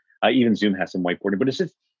better. Even Zoom has some whiteboarding, but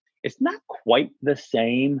it's not quite the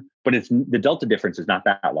same, but the delta difference is not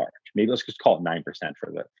that large. Maybe let's just call it 9%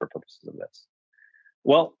 for purposes of this.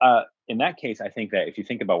 Well, in that case, I think that if you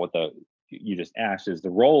think about what you just asked, is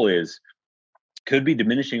the role could be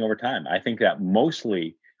diminishing over time. I think that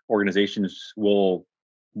mostly organizations will,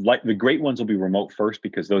 like the great ones, will be remote first,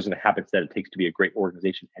 because those are the habits that it takes to be a great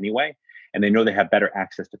organization anyway, and they know they have better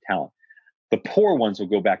access to talent. The poor ones will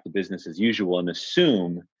go back to business as usual and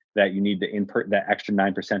assume that you need that extra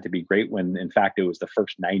 9% to be great, when in fact it was the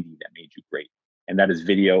first 90 that made you great, and that is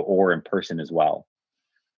video or in person as well.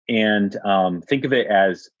 And think of it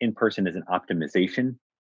as in person as an optimization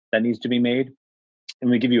that needs to be made. And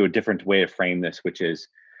let me give you a different way to frame this, which is,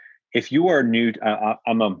 if you are new,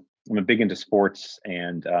 I'm big into sports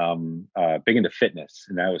and big into fitness,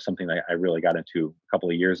 and that was something that I really got into a couple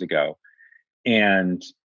of years ago. And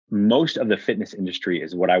most of the fitness industry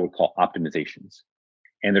is what I would call optimizations,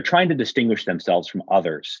 and they're trying to distinguish themselves from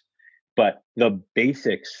others. But the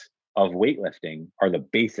basics of weightlifting are the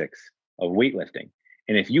basics of weightlifting.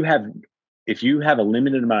 And if you have a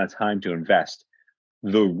limited amount of time to invest,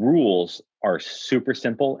 the rules are super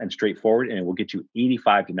simple and straightforward, and it will get you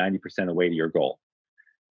 85 to 90% of the way to your goal.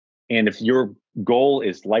 And if your goal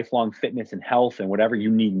is lifelong fitness and health and whatever, you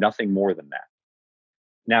need nothing more than that.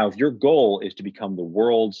 Now, if your goal is to become the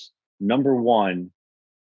world's number one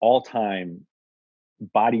all-time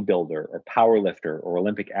bodybuilder or power lifter or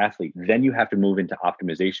Olympic athlete, then you have to move into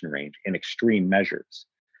optimization range and extreme measures.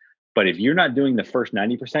 But if you're not doing the first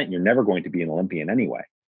 90%, you're never going to be an Olympian anyway.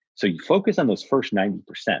 So you focus on those first 90%.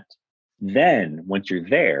 Then once you're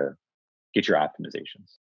there, get your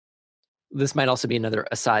optimizations. This might also be another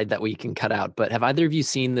aside that we can cut out, but have either of you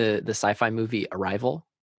seen the sci-fi movie Arrival?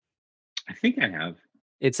 I think I have.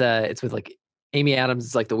 It's with like Amy Adams.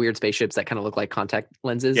 It's like the weird spaceships that kind of look like contact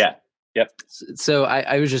lenses. Yeah. Yep. So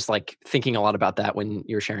I was just like thinking a lot about that when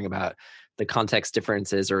you were sharing about the context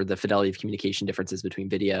differences or the fidelity of communication differences between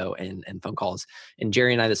video and phone calls. And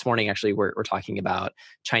Jerry and I this morning actually were talking about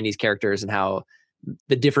Chinese characters and how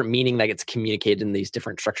the different meaning that gets communicated in these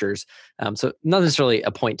different structures. So not necessarily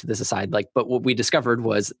a point to this aside, but what we discovered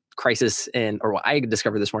was crisis or what I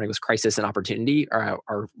discovered this morning was crisis and opportunity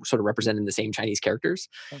are sort of represented in the same Chinese characters.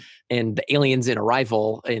 Oh. And the aliens in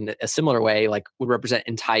Arrival in a similar way, like would represent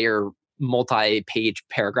entire multi-page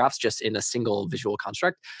paragraphs just in a single visual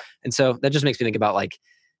construct. And so that just makes me think about like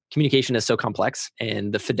communication is so complex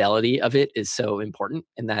and the fidelity of it is so important.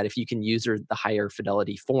 And that if you can use the higher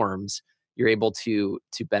fidelity forms, you're able to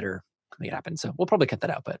better make it happen. So we'll probably cut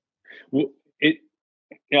that out, but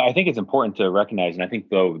I think it's important to recognize, and I think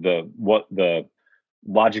what the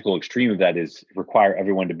logical extreme of that is require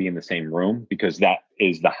everyone to be in the same room because that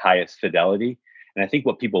is the highest fidelity. And I think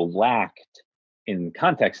what people lacked in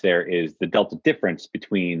context there is the delta difference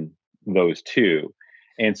between those two.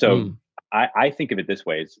 And so I think of it this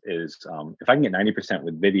way: is if I can get 90%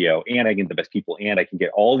 with video, and I get the best people, and I can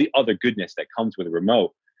get all the other goodness that comes with a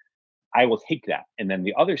remote, I will take that. And then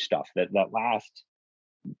the other stuff, that last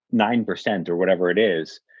 9% or whatever it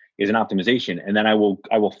is an optimization. And then I will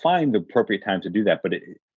find the appropriate time to do that. But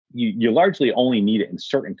you largely only need it in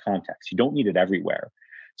certain contexts. You don't need it everywhere.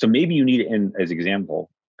 So maybe you need it in, as example,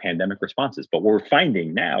 pandemic responses. But we're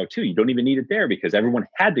finding now too, you don't even need it there because everyone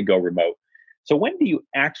had to go remote. So when do you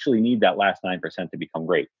actually need that last 9% to become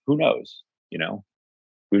great? Who knows?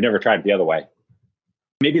 We've never tried it the other way.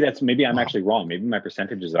 Maybe I'm actually wrong. Maybe my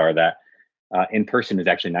percentages are that in person is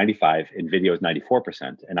actually 95 and video is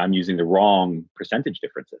 94%. And I'm using the wrong percentage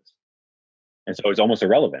differences. And so it's almost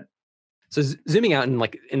irrelevant. So zooming out and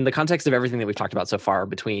like in the context of everything that we've talked about so far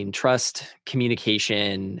between trust,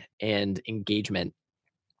 communication, and engagement,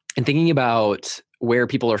 and thinking about where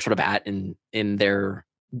people are sort of at in their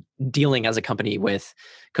dealing as a company with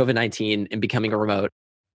COVID-19 and becoming a remote,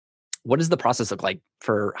 what does the process look like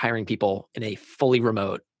for hiring people in a fully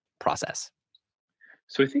remote process?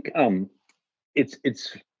 So I think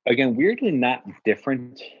it's again weirdly not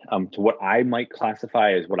different to what I might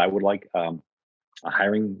classify as what I would like a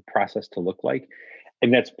hiring process to look like,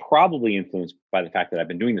 and that's probably influenced by the fact that I've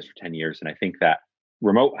been doing this for 10 years, and I think that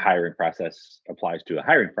remote hiring process applies to the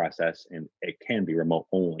hiring process, and it can be remote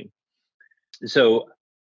only. So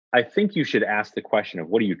I think you should ask the question of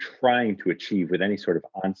what are you trying to achieve with any sort of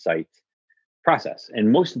on-site process.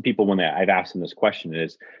 And most of the people, when I've asked them this question,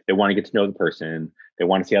 is they want to get to know the person, they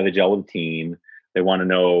want to see how they gel with the team, they want to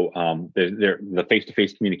know the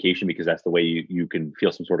face-to-face communication because that's the way you can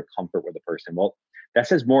feel some sort of comfort with the person. Well, that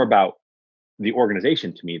says more about the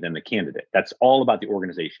organization to me than the candidate. That's all about the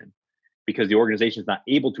organization because the organization is not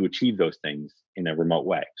able to achieve those things in a remote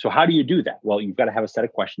way. So how do you do that? Well, you've got to have a set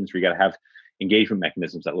of questions where you got to have engagement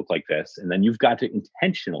mechanisms that look like this. And then you've got to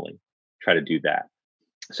intentionally try to do that.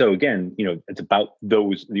 So again, it's about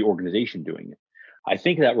the organization doing it. I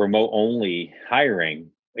think that remote only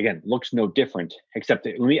hiring, again, looks no different, except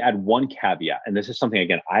let me add one caveat. And this is something,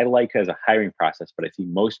 again, I like as a hiring process, but I see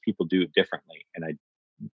most people do it differently. And I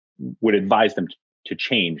would advise them to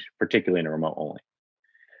change, particularly in a remote only.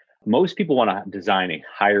 Most people want to design a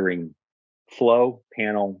hiring flow,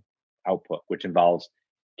 panel, output, which involves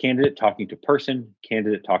candidate talking to person,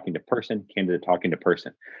 candidate talking to person, candidate talking to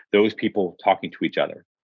person. Those people talking to each other.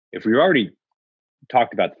 If we already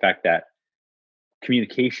talked about the fact that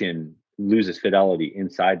communication loses fidelity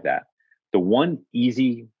inside that, the one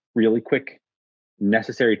easy, really quick,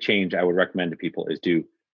 necessary change I would recommend to people is do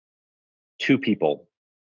 2 people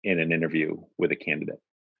in an interview with a candidate.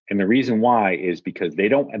 And the reason why is because they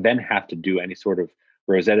don't then have to do any sort of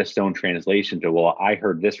Rosetta Stone translation to, well, I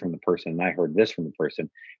heard this from the person and I heard this from the person.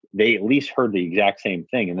 They at least heard the exact same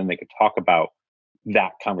thing, and then they could talk about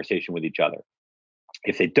that conversation with each other.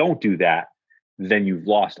 If they don't do that, then you've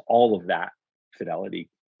lost all of that fidelity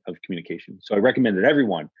of communication. So I recommend that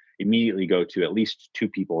everyone immediately go to at least 2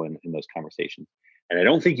 people in those conversations. And I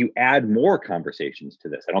don't think you add more conversations to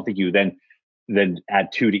this. I don't think you then then add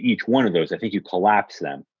 2 to each one of those. I think you collapse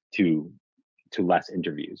them to less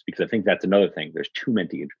interviews, because I think that's another thing. There's too many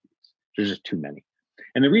interviews. There's just too many.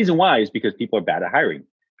 And the reason why is because people are bad at hiring.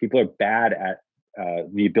 People are bad at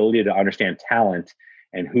the ability to understand talent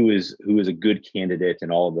and who is a good candidate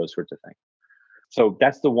and all of those sorts of things. So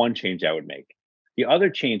that's the one change I would make. The other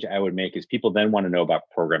change I would make is people then want to know about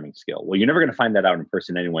programming skill. Well, you're never going to find that out in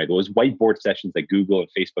person anyway. Those whiteboard sessions that Google and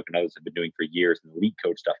Facebook and others have been doing for years, and the leak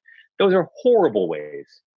code stuff, those are horrible ways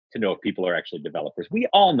to know if people are actually developers. We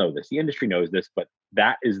all know this. The industry knows this, but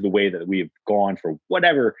that is the way that we have gone for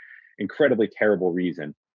whatever incredibly terrible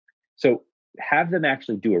reason. So have them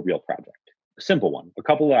actually do a real project, a simple one, a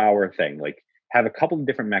couple of hour thing, like have a couple of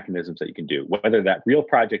different mechanisms that you can do, whether that real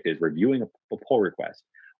project is reviewing a pull request,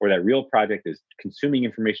 or that real project is consuming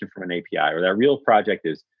information from an API, or that real project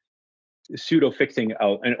is pseudo fixing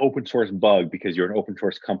an open source bug because you're an open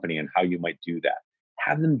source company and how you might do that.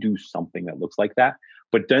 Have them do something that looks like that,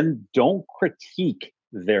 but then don't critique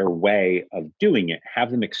their way of doing it. Have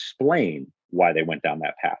them explain why they went down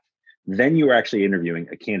that path. Then you are actually interviewing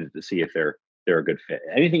a candidate to see if they're a good fit.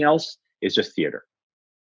 Anything else is just theater.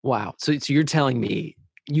 Wow. So you're telling me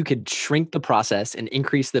you could shrink the process and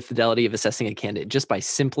increase the fidelity of assessing a candidate just by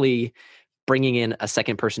simply bringing in a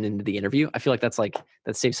second person into the interview? I feel like that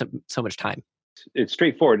saves so much time. It's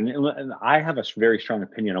straightforward. And I have a very strong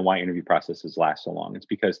opinion on why interview processes last so long. It's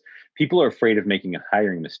because people are afraid of making a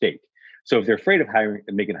hiring mistake. So if they're afraid of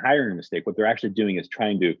making a hiring mistake, what they're actually doing is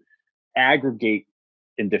trying to aggregate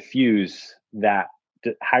and diffuse that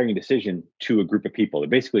hiring decision to a group of people. They're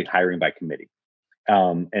basically hiring by committee.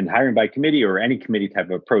 And hiring by committee or any committee type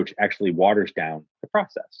of approach actually waters down the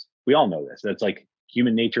process. We all know this. That's like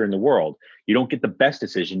human nature in the world. You don't get the best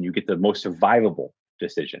decision, you get the most survivable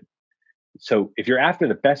decision. So if you're after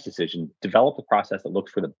the best decision, develop a process that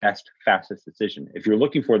looks for the best, fastest decision. If you're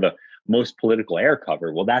looking for the most political air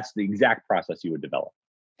cover, well, that's the exact process you would develop.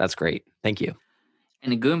 That's great. Thank you.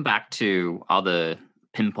 And going back to all the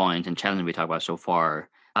pinpoints and challenges we talked about so far,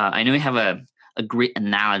 I know you have a great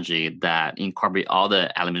analogy that incorporate all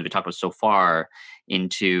the elements we talked about so far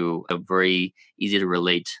into a very easy to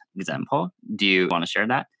relate example. Do you want to share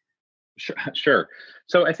that? Sure.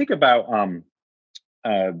 So I think about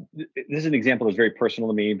this is an example that's very personal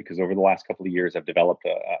to me, because over the last couple of years, I've developed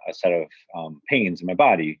a set of pains in my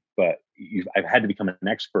body, but I've had to become an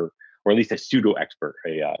expert, or at least a pseudo expert,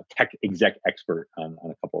 a tech exec expert on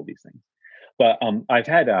a couple of these things. But I've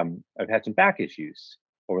had some back issues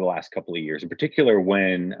over the last couple of years, in particular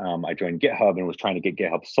when I joined GitHub and was trying to get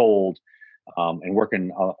GitHub sold and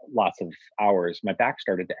working lots of hours. My back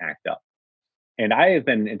started to act up, and I have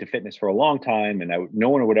been into fitness for a long time, and no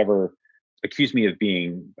one would ever accuse me of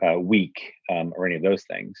being weak or any of those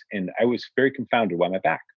things. And I was very confounded why my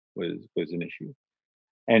back was an issue.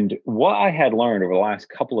 And what I had learned over the last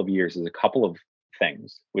couple of years is a couple of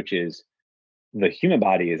things, which is the human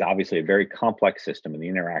body is obviously a very complex system, and the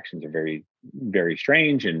interactions are very, very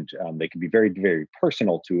strange, and they can be very, very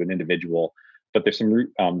personal to an individual. But there's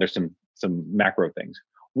some macro things.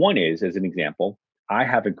 One is, as an example, I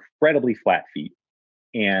have incredibly flat feet,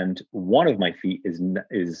 and one of my feet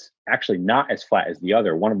is actually not as flat as the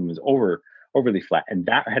other. One of them is overly flat, and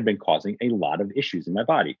that had been causing a lot of issues in my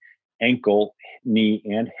body: ankle, knee,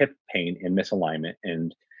 and hip pain and misalignment.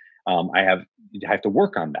 And I have to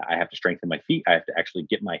work on that. I have to strengthen my feet. I have to actually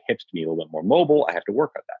get my hips to be a little bit more mobile. I have to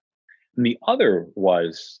work on that. And the other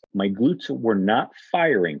was my glutes were not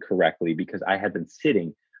firing correctly because I had been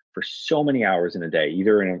sitting for so many hours in a day,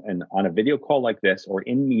 either on a video call like this, or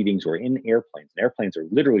in meetings, or in airplanes. And airplanes are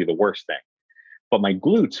literally the worst thing. But my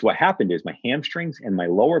glutes, what happened is my hamstrings and my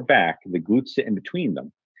lower back, the glutes sit in between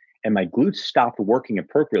them, and my glutes stopped working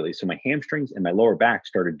appropriately. So my hamstrings and my lower back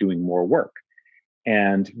started doing more work.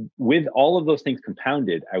 And with all of those things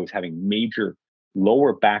compounded, I was having major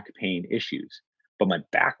lower back pain issues, but my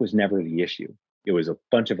back was never the issue. It was a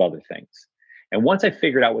bunch of other things. And once I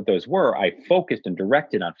figured out what those were, I focused and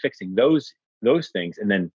directed on fixing those things, and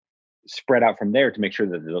then spread out from there to make sure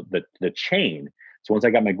that the chain. So once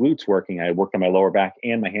I got my glutes working, I worked on my lower back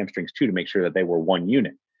and my hamstrings too, to make sure that they were one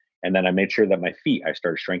unit. And then I made sure that my feet, I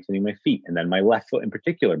started strengthening my feet, and then my left foot in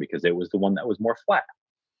particular, because it was the one that was more flat.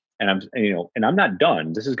 And I'm not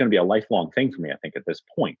done. This is going to be a lifelong thing for me, I think, at this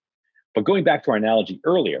point. But going back to our analogy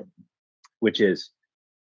earlier, which is,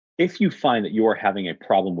 if you find that you are having a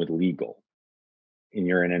problem with legal and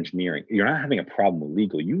you're in engineering, you're not having a problem with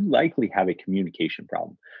legal, you likely have a communication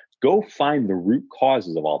problem. Go find the root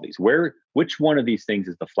causes of all these. Which one of these things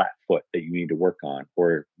is the flat foot that you need to work on,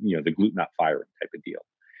 or the glute not firing type of deal?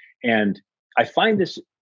 And I find this,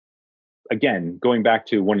 again, going back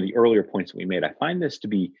to one of the earlier points that we made, I find this to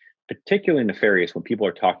be particularly nefarious when people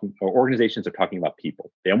are talking or organizations are talking about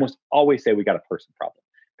people. They almost always say we got a person problem.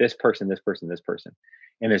 This person, this person, this person.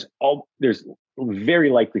 And there's very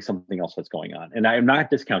likely something else that's going on. And I am not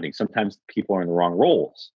discounting. Sometimes people are in the wrong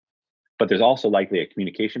roles, but there's also likely a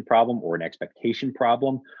communication problem or an expectation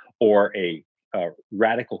problem or a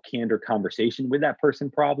radical candor conversation with that person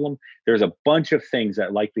problem. There's a bunch of things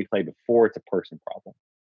that likely play before it's a person problem.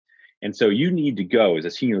 And so you need to go as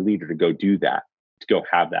a senior leader to go do that, to go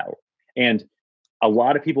have that. And a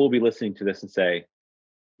lot of people will be listening to this and say,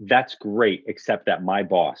 that's great, except that my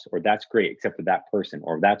boss, or that's great, except for that person,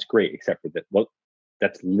 or that's great, except for that. Well,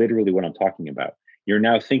 that's literally what I'm talking about. You're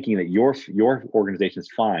now thinking that your organization is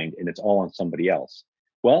fine and it's all on somebody else.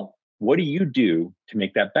 Well, what do you do to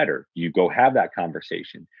make that better? Do you go have that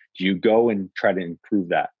conversation? Do you go and try to improve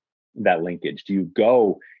that linkage? Do you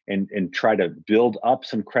go and try to build up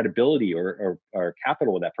some credibility or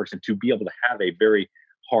capital with that person to be able to have a very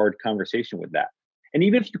hard conversation with that? And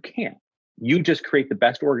even if you can't, you just create the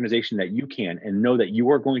best organization that you can and know that you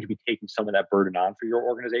are going to be taking some of that burden on for your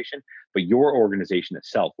organization, but your organization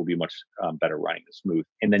itself will be much better running and smooth.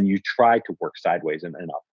 And then you try to work sideways and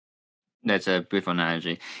up. That's a beautiful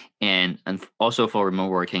analogy. And also for remote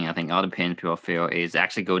working, I think all the pain people feel is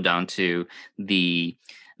actually go down to the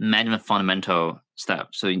management fundamental stuff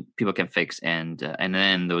so people can fix and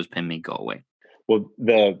then those pain may go away. Well,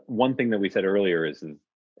 the one thing that we said earlier is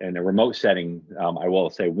in a remote setting, I will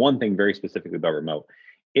say one thing very specifically about remote.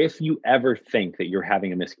 If you ever think that you're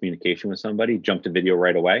having a miscommunication with somebody, jump to video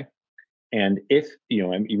right away. And if, you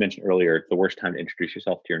mentioned earlier, the worst time to introduce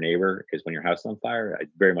yourself to your neighbor is when your house is on fire. I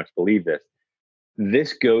very much believe this.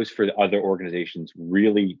 This goes for the other organizations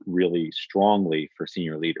really, really strongly for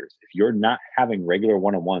senior leaders. If you're not having regular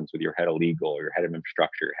one-on-ones with your head of legal or your head of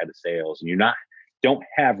infrastructure, your head of sales, and don't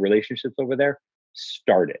have relationships over there,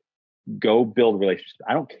 start it. Go build relationships.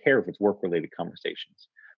 I don't care if it's work-related conversations,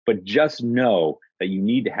 but just know that you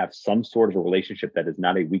need to have some sort of a relationship that is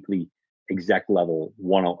not a weekly exec level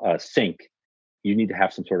sync. You need to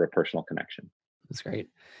have some sort of personal connection. That's great.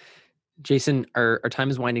 Jason, our time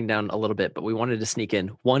is winding down a little bit, but we wanted to sneak in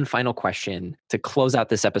one final question to close out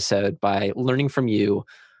this episode by learning from you.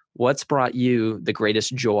 What's brought you the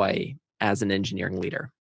greatest joy as an engineering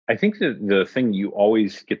leader? I think that the thing you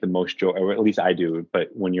always get the most joy, or at least I do, but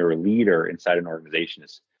when you're a leader inside an organization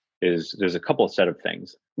is there's a couple of set of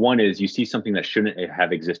things. One is you see something that shouldn't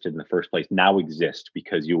have existed in the first place now exist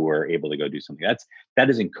because you were able to go do something. That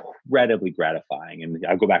is incredibly gratifying. And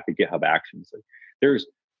I'll go back to GitHub Actions.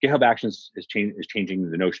 GitHub Actions is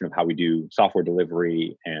changing the notion of how we do software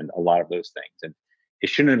delivery and a lot of those things. And it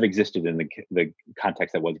shouldn't have existed in the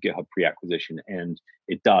context that was GitHub pre-acquisition, and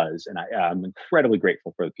it does. And I'm incredibly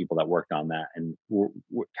grateful for the people that worked on that and were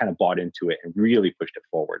kind of bought into it and really pushed it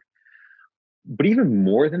forward. But even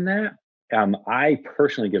more than that, I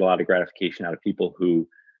personally get a lot of gratification out of people who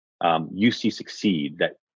you see succeed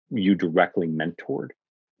that you directly mentored.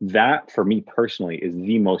 That, for me personally, is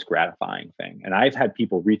the most gratifying thing. And I've had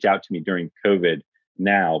people reach out to me during COVID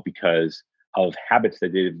now because of habits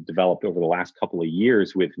that they've developed over the last couple of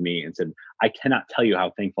years with me and said, I cannot tell you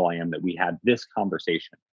how thankful I am that we had this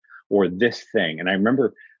conversation or this thing. And I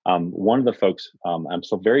remember one of the folks I'm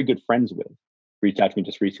still very good friends with reached out to me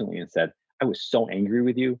just recently and said, I was so angry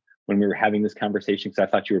with you when we were having this conversation because I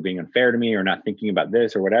thought you were being unfair to me or not thinking about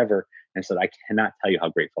this or whatever. And said, I cannot tell you how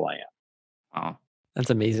grateful I am. Oh, that's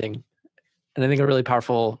amazing. And I think a really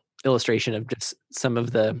powerful illustration of just some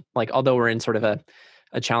of the, although we're in sort of a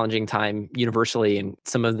challenging time universally and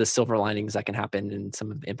some of the silver linings that can happen and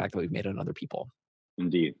some of the impact that we've made on other people.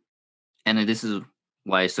 Indeed. And this is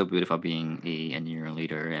why it's so beautiful being an engineering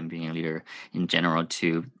leader and being a leader in general,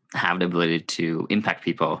 to have the ability to impact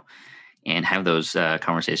people and have those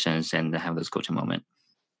conversations and have those coaching moments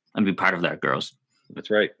and be part of that, girls.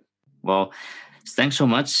 That's right. Well, thanks so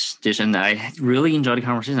much, Jason. I really enjoyed the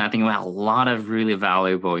conversation. I think we had a lot of really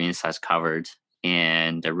valuable insights covered,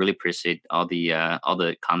 and I really appreciate all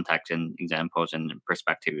the context and examples and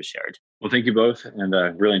perspective you shared. Well, thank you both, and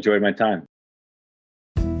really enjoyed my time.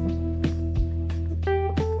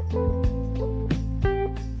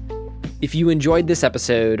 If you enjoyed this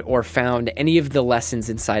episode or found any of the lessons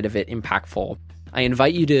inside of it impactful, I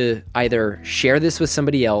invite you to either share this with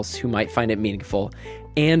somebody else who might find it meaningful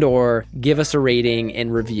and or give us a rating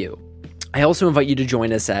and review. I also invite you to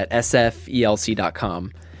join us at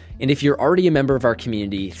sfelc.com. And if you're already a member of our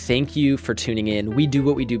community, thank you for tuning in. We do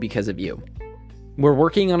what we do because of you. We're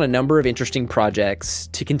working on a number of interesting projects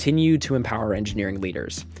to continue to empower engineering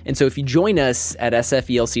leaders. And so if you join us at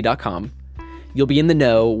sfelc.com, you'll be in the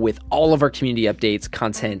know with all of our community updates,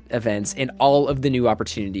 content, events, and all of the new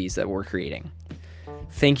opportunities that we're creating.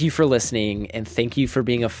 Thank you for listening, and thank you for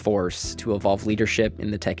being a force to evolve leadership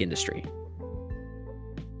in the tech industry.